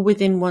interest all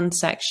within one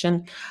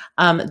section.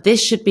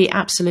 This should be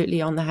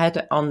absolutely on the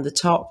head, on the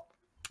top.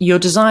 Your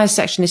desire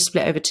section is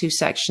split over 2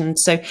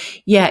 sections. So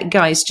yeah,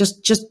 guys,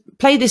 just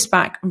play this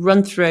back,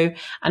 run through,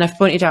 and I've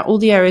pointed out all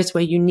the areas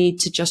where you need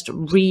to just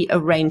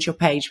rearrange your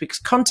page, because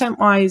content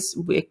wise,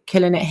 we're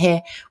killing it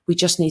here. We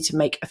just need to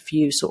make a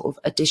few sort of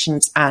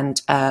additions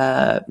and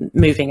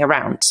moving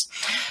around.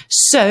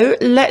 So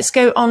let's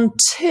go on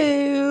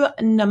to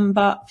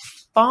number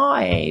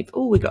 5.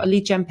 Oh, we've got a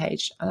lead gen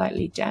page. I like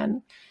lead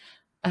gen.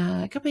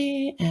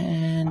 Copy,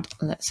 and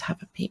let's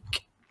have a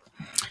peek.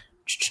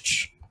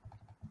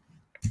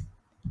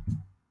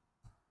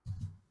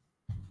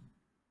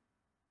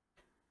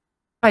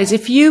 Guys,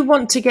 if you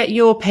want to get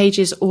your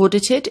pages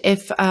audited,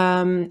 if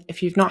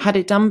you've not had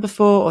it done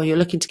before, or you're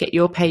looking to get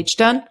your page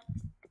done,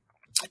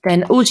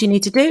 then all you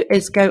need to do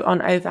is go on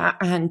over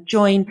and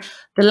join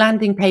the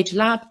landing page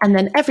lab. And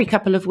then every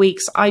couple of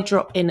weeks, I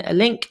drop in a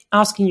link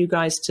asking you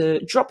guys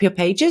to drop your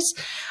pages.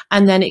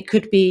 And then it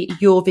could be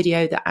your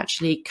video that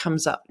actually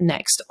comes up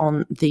next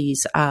on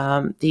these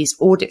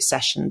audit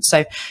sessions.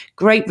 So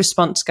great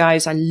response,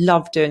 guys. I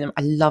love doing them.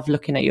 I love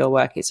looking at your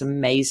work. It's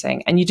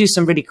amazing. And you do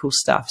some really cool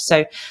stuff.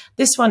 So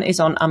this one is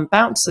on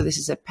Unbound. So this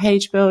is a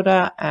page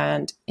builder.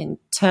 And in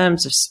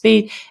terms of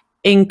speed,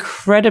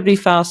 incredibly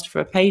fast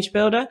for a page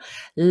builder.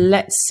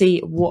 Let's see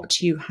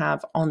what you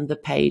have on the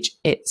page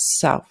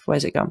itself.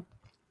 Where's it gone?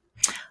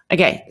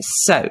 Okay,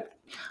 so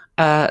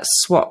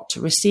SWAT to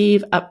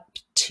receive up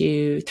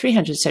to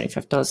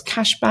 $375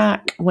 cash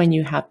back when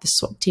you have the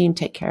SWAT team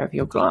take care of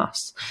your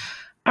glass.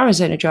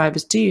 Arizona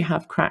drivers, do you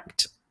have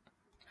cracked?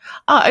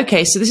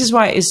 Okay, so this is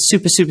why it is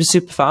super, super,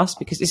 super fast,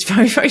 because it's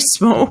very, very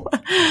small.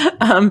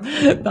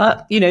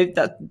 But, you know,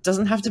 that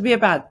doesn't have to be a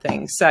bad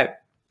thing. So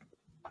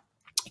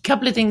a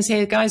couple of things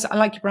here, guys. I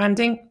like your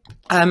branding.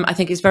 I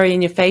think it's very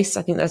in your face.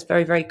 I think that's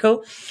very, very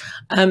cool.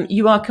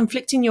 You are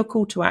conflicting your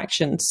call to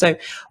action. So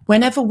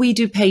whenever we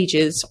do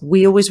pages,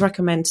 we always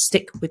recommend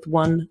stick with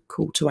one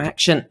call to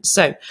action.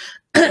 So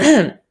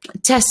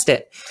test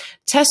it.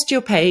 Test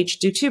your page,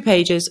 do 2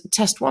 pages,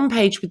 test 1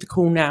 page with the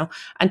call now,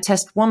 and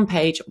test 1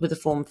 page with a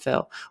form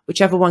fill.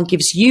 Whichever one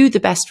gives you the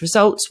best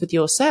results with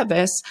your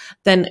service,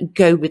 then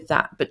go with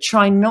that. But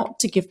try not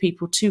to give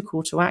people 2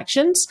 call to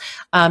actions.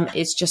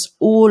 It's just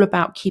all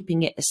about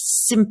keeping it as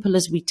simple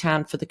as we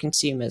can for the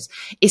consumers.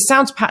 It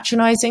sounds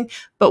patronizing,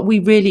 but we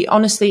really,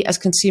 honestly, as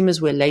consumers,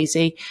 we're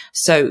lazy.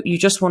 So you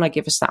just want to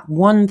give us that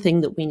one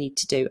thing that we need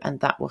to do, and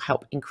that will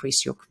help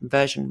increase your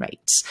conversion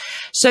rates.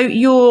 So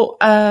your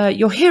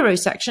hero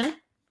section,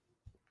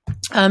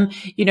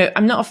 you know,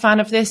 I'm not a fan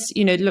of this.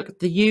 You know, look,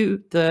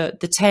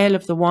 the tail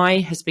of the Y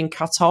has been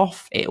cut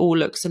off. It all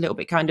looks a little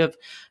bit kind of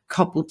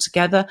cobbled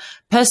together.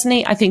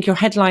 Personally, I think your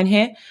headline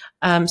here,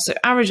 so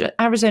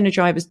Arizona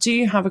drivers, do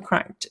you have a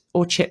cracked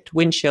or chipped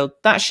windshield?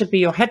 That should be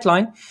your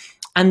headline.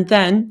 And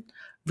then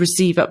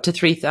receive up to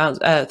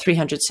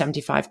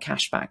 $375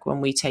 cash back when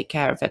we take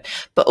care of it.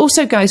 But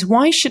also, guys,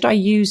 why should I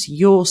use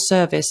your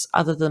service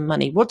other than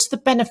money? What's the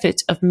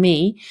benefit of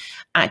me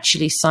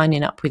actually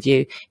signing up with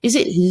you? Is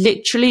it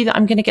literally that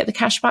I'm going to get the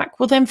cash back?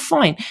 Well, then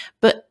fine.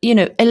 But, you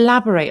know,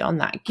 elaborate on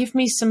that. Give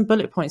me some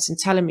bullet points and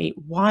telling me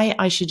why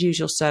I should use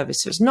your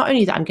service. So it's not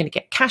only that I'm going to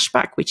get cash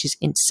back, which is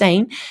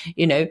insane,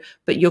 you know,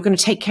 but you're going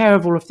to take care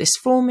of all of this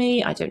for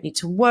me. I don't need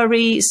to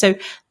worry. So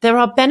there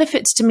are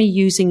benefits to me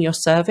using your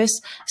service.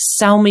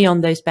 Sell me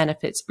on those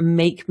benefits.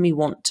 Make me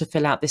want to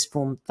fill out this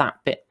form that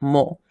bit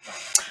more.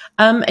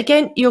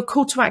 Again, your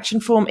call to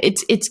action form,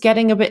 it's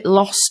getting a bit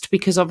lost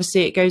because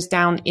obviously it goes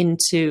down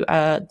into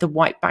the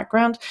white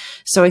background.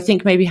 So I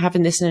think maybe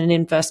having this in an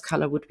inverse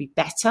color would be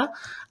better.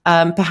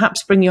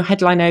 Perhaps bring your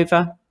headline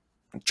over,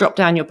 drop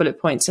down your bullet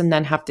points, and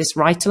then have this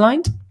right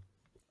aligned.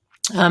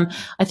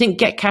 I think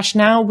get cash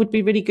now would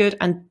be really good,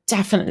 and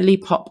definitely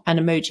pop an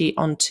emoji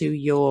onto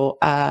your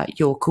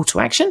call to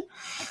action.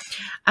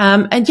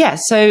 And yeah,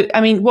 so, I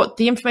mean, what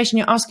the information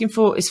you're asking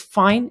for is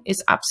fine.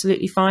 It's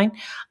absolutely fine.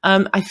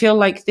 I feel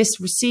like this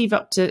receive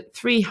up to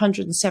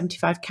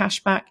 $375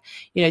 cash back.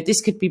 You know, this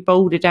could be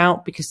bolded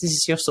out because this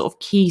is your sort of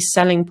key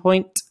selling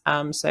point.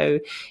 So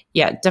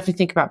yeah, definitely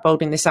think about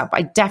bolding this out, but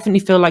I definitely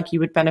feel like you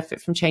would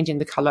benefit from changing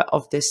the color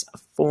of this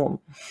form.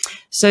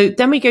 So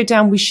then we go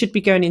down, we should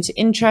be going into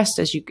interest.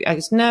 As you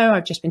guys know,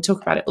 I've just been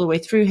talking about it all the way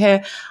through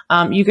here.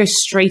 You go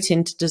straight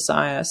into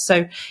desire.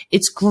 So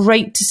it's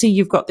great to see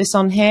you've got this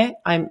on here.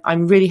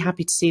 I'm really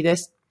happy to see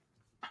this.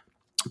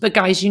 But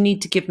guys, you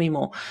need to give me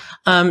more.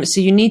 So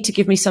you need to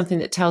give me something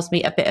that tells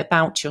me a bit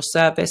about your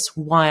service,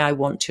 why I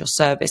want your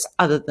service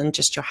other than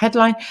just your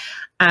headline.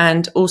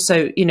 And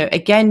also, you know,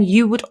 again,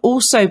 you would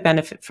also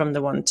benefit from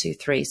the 1, 2,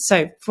 3.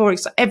 So for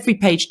example, every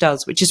page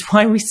does, which is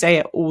why we say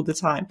it all the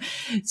time.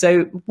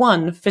 So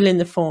 1, fill in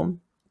the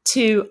form.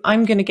 2,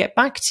 I'm going to get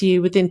back to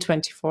you within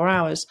 24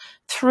 hours.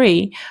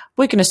 3,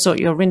 we're going to sort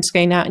your rinse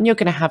gain out and you're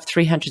going to have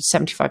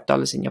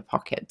 $375 in your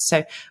pocket.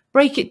 So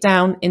break it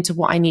down into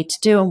what I need to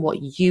do and what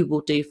you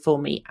will do for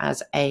me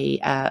as a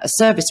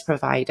service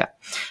provider.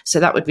 So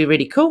that would be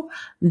really cool.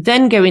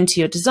 Then go into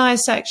your desire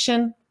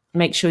section.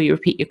 Make sure you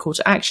repeat your call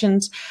to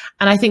actions.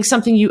 And I think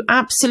something you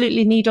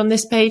absolutely need on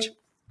this page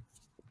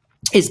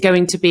is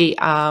going to be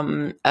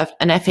an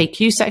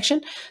FAQ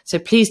section. So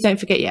please don't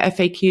forget your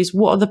FAQs.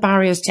 What are the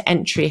barriers to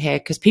entry here?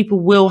 Because people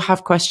will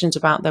have questions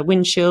about their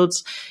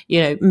windshields.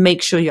 You know,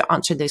 make sure you're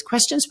answering those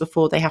questions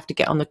before they have to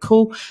get on the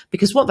call,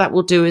 because what that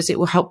will do is it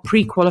will help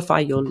pre-qualify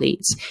your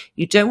leads.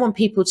 You don't want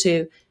people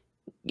to,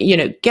 you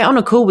know, get on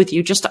a call with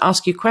you just to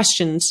ask you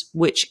questions,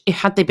 which if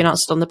had they been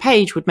answered on the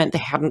page would meant they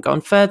hadn't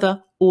gone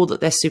further or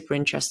that they're super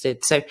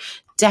interested. So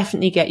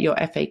definitely get your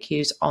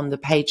FAQs on the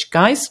page,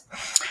 guys.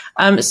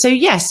 So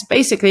yes,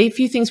 basically a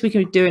few things we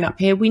can be doing up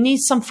here. We need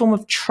some form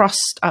of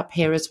trust up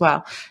here as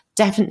well.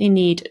 Definitely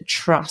need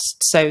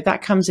trust. So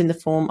that comes in the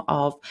form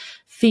of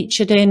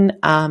featured in,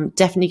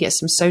 definitely get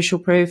some social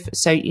proof.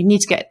 So you need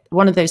to get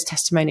one of those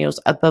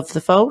testimonials above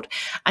the fold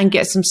and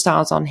get some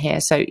stars on here.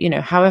 So, you know,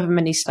 however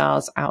many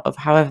stars out of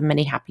however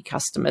many happy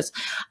customers,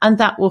 and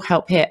that will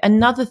help here.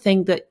 Another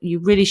thing that you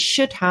really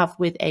should have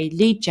with a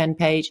lead gen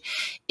page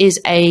is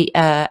a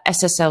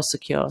SSL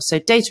secure. So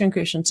data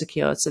encryption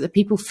secured, so that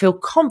people feel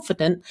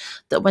confident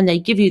that when they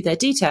give you their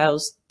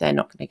details, they're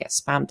not going to get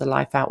spammed the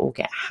life out or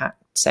get hacked.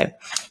 So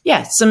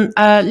yeah, some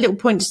little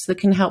pointers that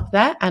can help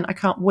there. And I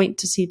can't wait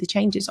to see the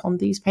changes on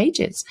these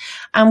pages.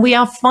 And we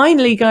are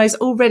finally, guys,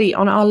 already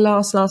on our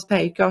last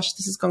page. Gosh,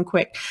 this has gone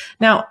quick.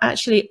 Now,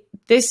 actually,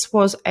 this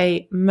was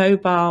a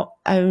mobile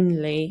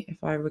only,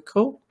 if I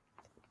recall.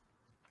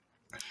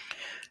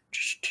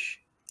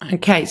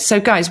 Okay, so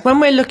guys, when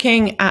we're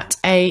looking at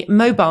a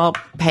mobile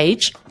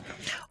page,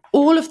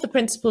 all of the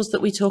principles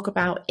that we talk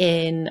about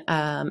in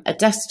a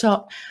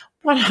desktop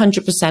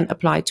 100%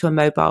 apply to a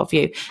mobile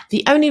view.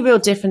 The only real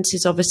difference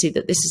is obviously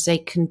that this is a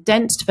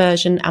condensed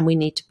version and we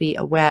need to be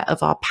aware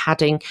of our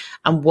padding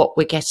and what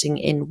we're getting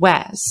in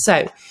where.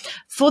 So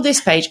for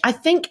this page, I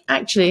think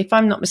actually, if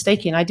I'm not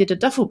mistaken, I did a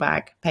duffel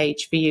bag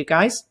page for you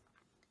guys.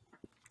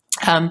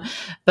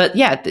 But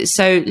yeah,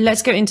 so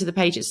let's go into the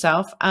page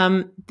itself.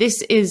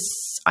 This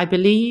is, I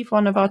believe,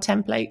 one of our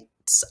templates.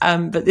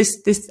 But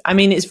this, I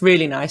mean, it's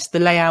really nice. The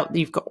layout,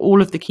 you've got all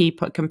of the key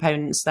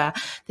components there.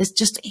 There's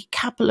just a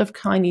couple of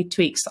tiny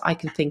tweaks that I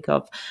can think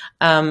of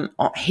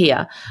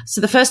here.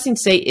 So the first thing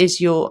to say is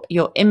your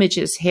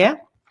images here.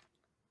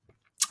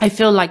 I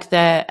feel like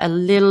they're a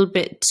little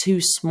bit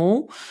too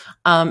small.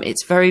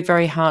 It's very,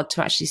 very hard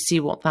to actually see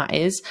what that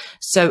is.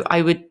 So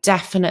I would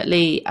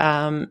definitely,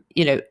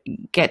 you know,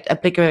 get a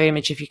bigger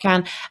image if you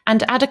can,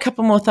 and add a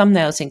couple more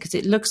thumbnails in, because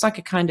it looks like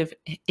a kind of,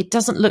 it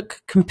doesn't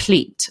look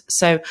complete.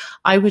 So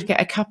I would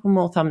get a couple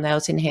more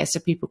thumbnails in here so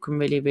people can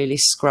really, really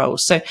scroll.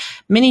 So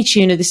mini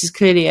tuna, this is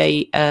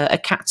clearly a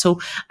cat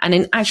tool. And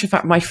in actual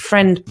fact, my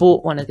friend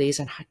bought one of these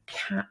and her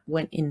cat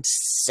went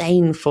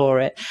insane for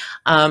it.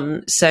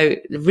 So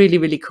really,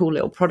 really cool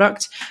little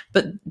product.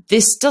 But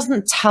this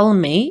doesn't tell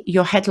me,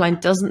 your headline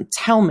doesn't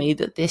tell me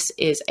that this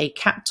is a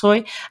cat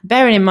toy.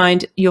 Bearing in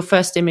mind, your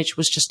first image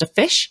was just a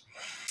fish.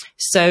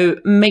 So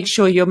make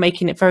sure you're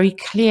making it very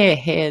clear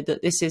here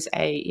that this is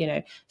a, you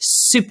know,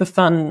 super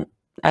fun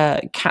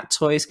cat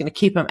toy. Is going to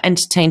keep them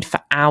entertained for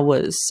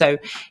hours. So,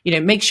 you know,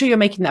 make sure you're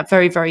making that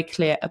very, very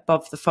clear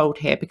above the fold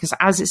here, because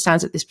as it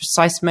stands at this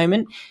precise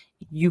moment,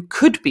 you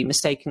could be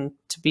mistaken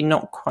to be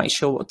not quite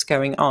sure what's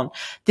going on.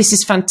 This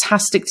is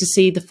fantastic to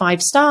see the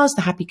 5 stars,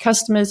 the happy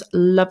customers,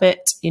 love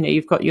it. You know,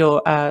 you've got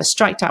your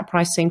striked out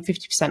pricing,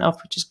 50%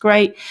 off, which is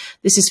great.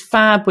 This is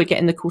fab. We're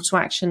getting the call to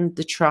action,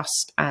 the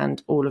trust,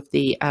 and all of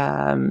the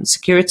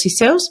security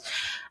seals.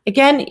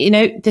 Again, you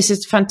know, this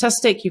is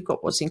fantastic. You've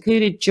got what's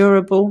included,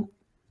 durable.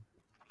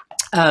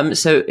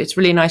 So it's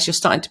really nice. You're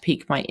starting to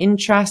pique my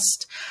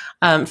interest.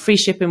 Free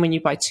shipping when you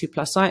buy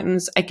 2+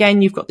 items.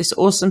 Again, you've got this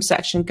awesome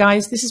section.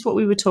 Guys, this is what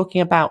we were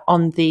talking about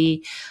on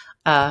the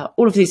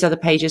all of these other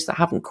pages that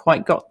haven't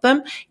quite got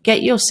them.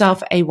 Get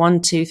yourself a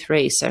 1, 2,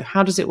 3. So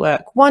how does it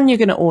work? 1, you're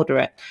going to order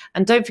it.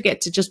 And don't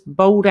forget to just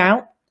bold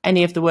out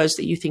any of the words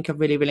that you think are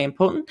really, really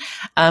important.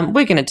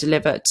 We're going to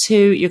deliver.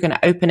 2, you're going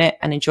to open it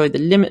and enjoy the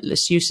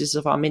limitless uses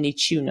of our mini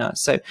tuna.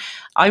 So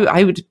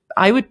I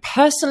would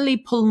personally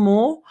pull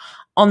more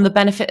on the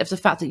benefit of the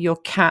fact that your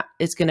cat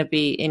is going to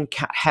be in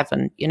cat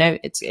heaven. You know,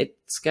 it's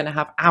going to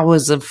have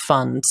hours of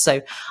fun.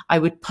 So I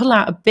would pull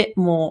out a bit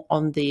more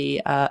on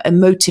the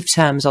emotive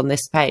terms on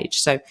this page.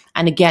 So,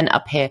 and again,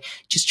 up here,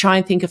 just try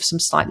and think of some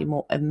slightly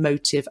more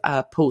emotive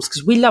pulls,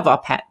 because we love our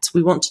pets.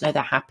 We want to know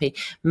they're happy.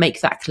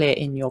 Make that clear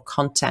in your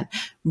content.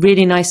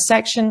 Really nice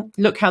section.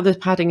 Look how the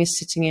padding is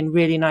sitting in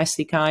really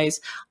nicely, guys.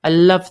 I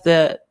love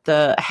the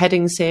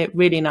headings here.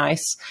 Really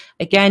nice.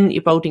 Again,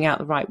 you're bolding out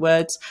the right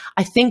words.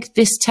 I think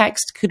this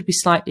text could be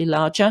slightly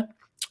larger.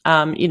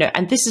 You know,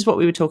 and this is what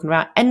we were talking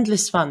about.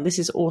 Endless fun. This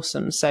is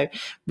awesome. So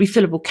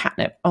refillable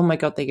catnip. Oh my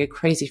God, they go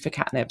crazy for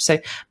catnip. So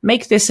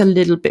make this a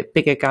little bit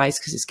bigger, guys,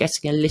 because it's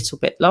getting a little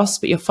bit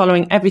lost, but you're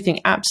following everything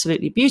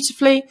absolutely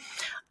beautifully.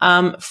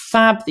 Fab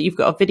that you've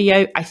got a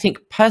video. I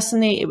think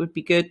personally, it would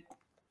be good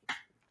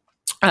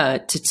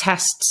to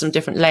test some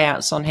different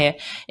layouts on here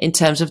in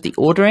terms of the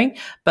ordering,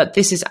 but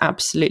this is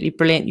absolutely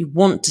brilliant. You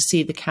want to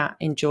see the cat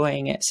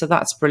enjoying it. So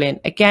that's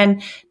brilliant.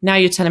 Again, now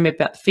you're telling me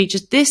about the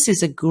features. This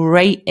is a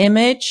great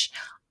image.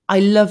 I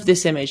love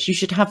this image. You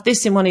should have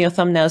this in one of your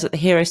thumbnails at the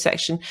hero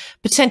section.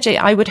 Potentially,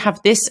 I would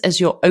have this as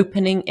your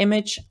opening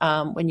image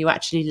when you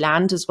actually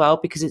land as well,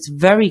 because it's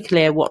very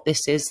clear what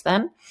this is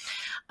then.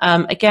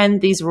 Again,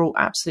 these are all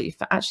absolutely,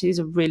 actually, these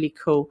are really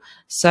cool.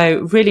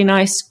 So really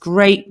nice,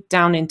 great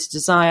down into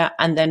desire.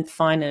 And then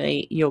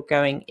finally, you're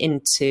going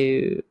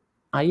into,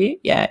 are you?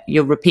 Yeah,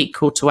 your repeat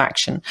call to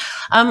action.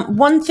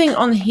 One thing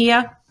on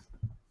here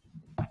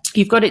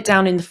You've got it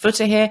down in the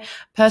footer here.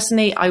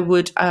 Personally, I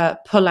would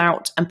pull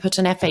out and put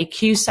an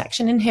FAQ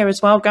section in here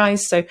as well,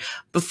 guys. So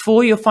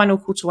before your final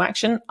call to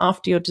action,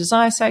 after your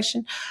desire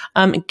section,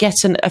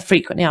 get a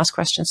frequently asked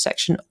questions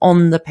section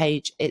on the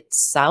page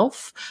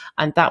itself.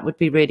 And that would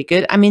be really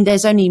good. I mean,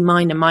 there's only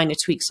minor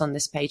tweaks on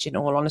this page, in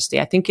all honesty.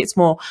 I think it's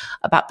more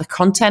about the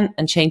content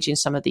and changing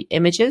some of the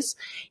images.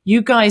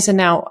 You guys are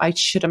now, I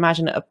should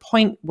imagine, at a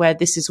point where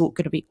this is all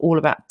going to be all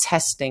about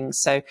testing.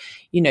 So,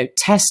 you know,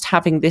 test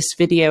having this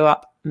video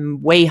up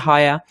way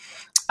higher.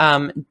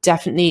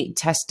 Definitely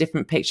test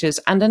different pictures.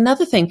 And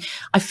another thing,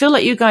 I feel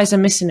like you guys are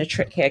missing a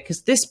trick here,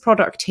 because this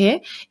product here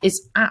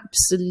is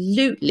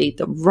absolutely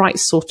the right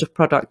sort of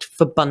product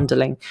for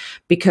bundling,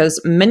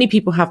 because many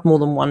people have more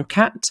than one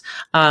cat.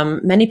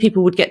 Many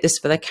people would get this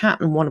for their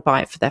cat and want to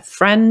buy it for their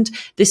friend.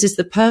 This is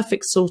the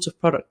perfect sort of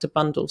product to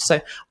bundle.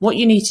 So what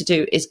you need to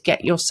do is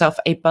get yourself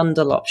a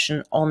bundle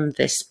option on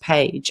this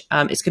page.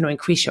 It's going to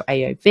increase your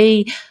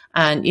AOV.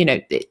 And, you know,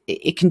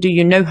 it can do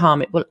you no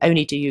harm. It will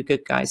only do you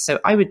good, guys. So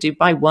I would do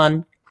buy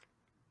one,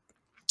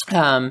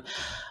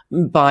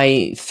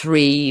 buy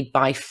three,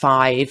 buy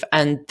five.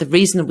 And the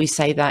reason we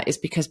say that is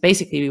because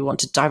basically we want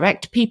to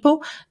direct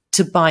people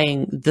to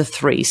buying the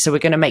three. So we're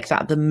going to make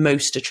that the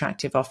most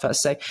attractive offer.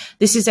 So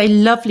this is a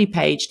lovely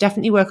page.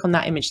 Definitely work on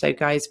that image though,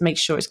 guys. Make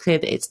sure it's clear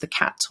that it's the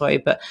cat toy,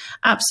 but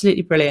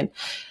absolutely brilliant.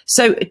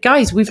 So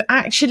guys, we've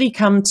actually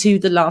come to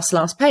the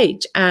last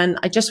page, and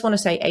I just want to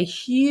say a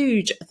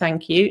huge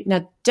thank you.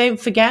 Now, don't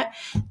forget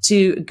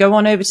to go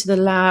on over to the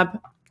lab,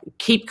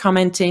 keep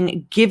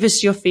commenting, give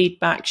us your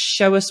feedback,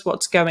 show us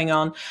what's going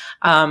on.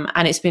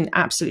 And it's been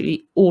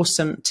absolutely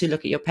awesome to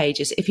look at your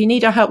pages. If you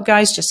need our help,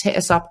 guys, just hit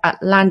us up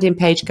at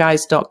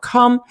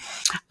landingpageguys.com,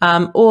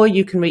 or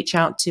you can reach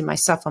out to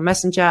myself on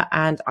Messenger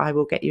and I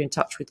will get you in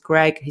touch with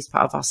Greg. He's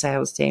part of our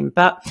sales team.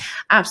 But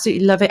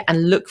absolutely love it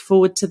and look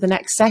forward to the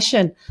next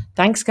session.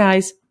 Thanks,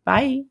 guys.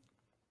 Bye.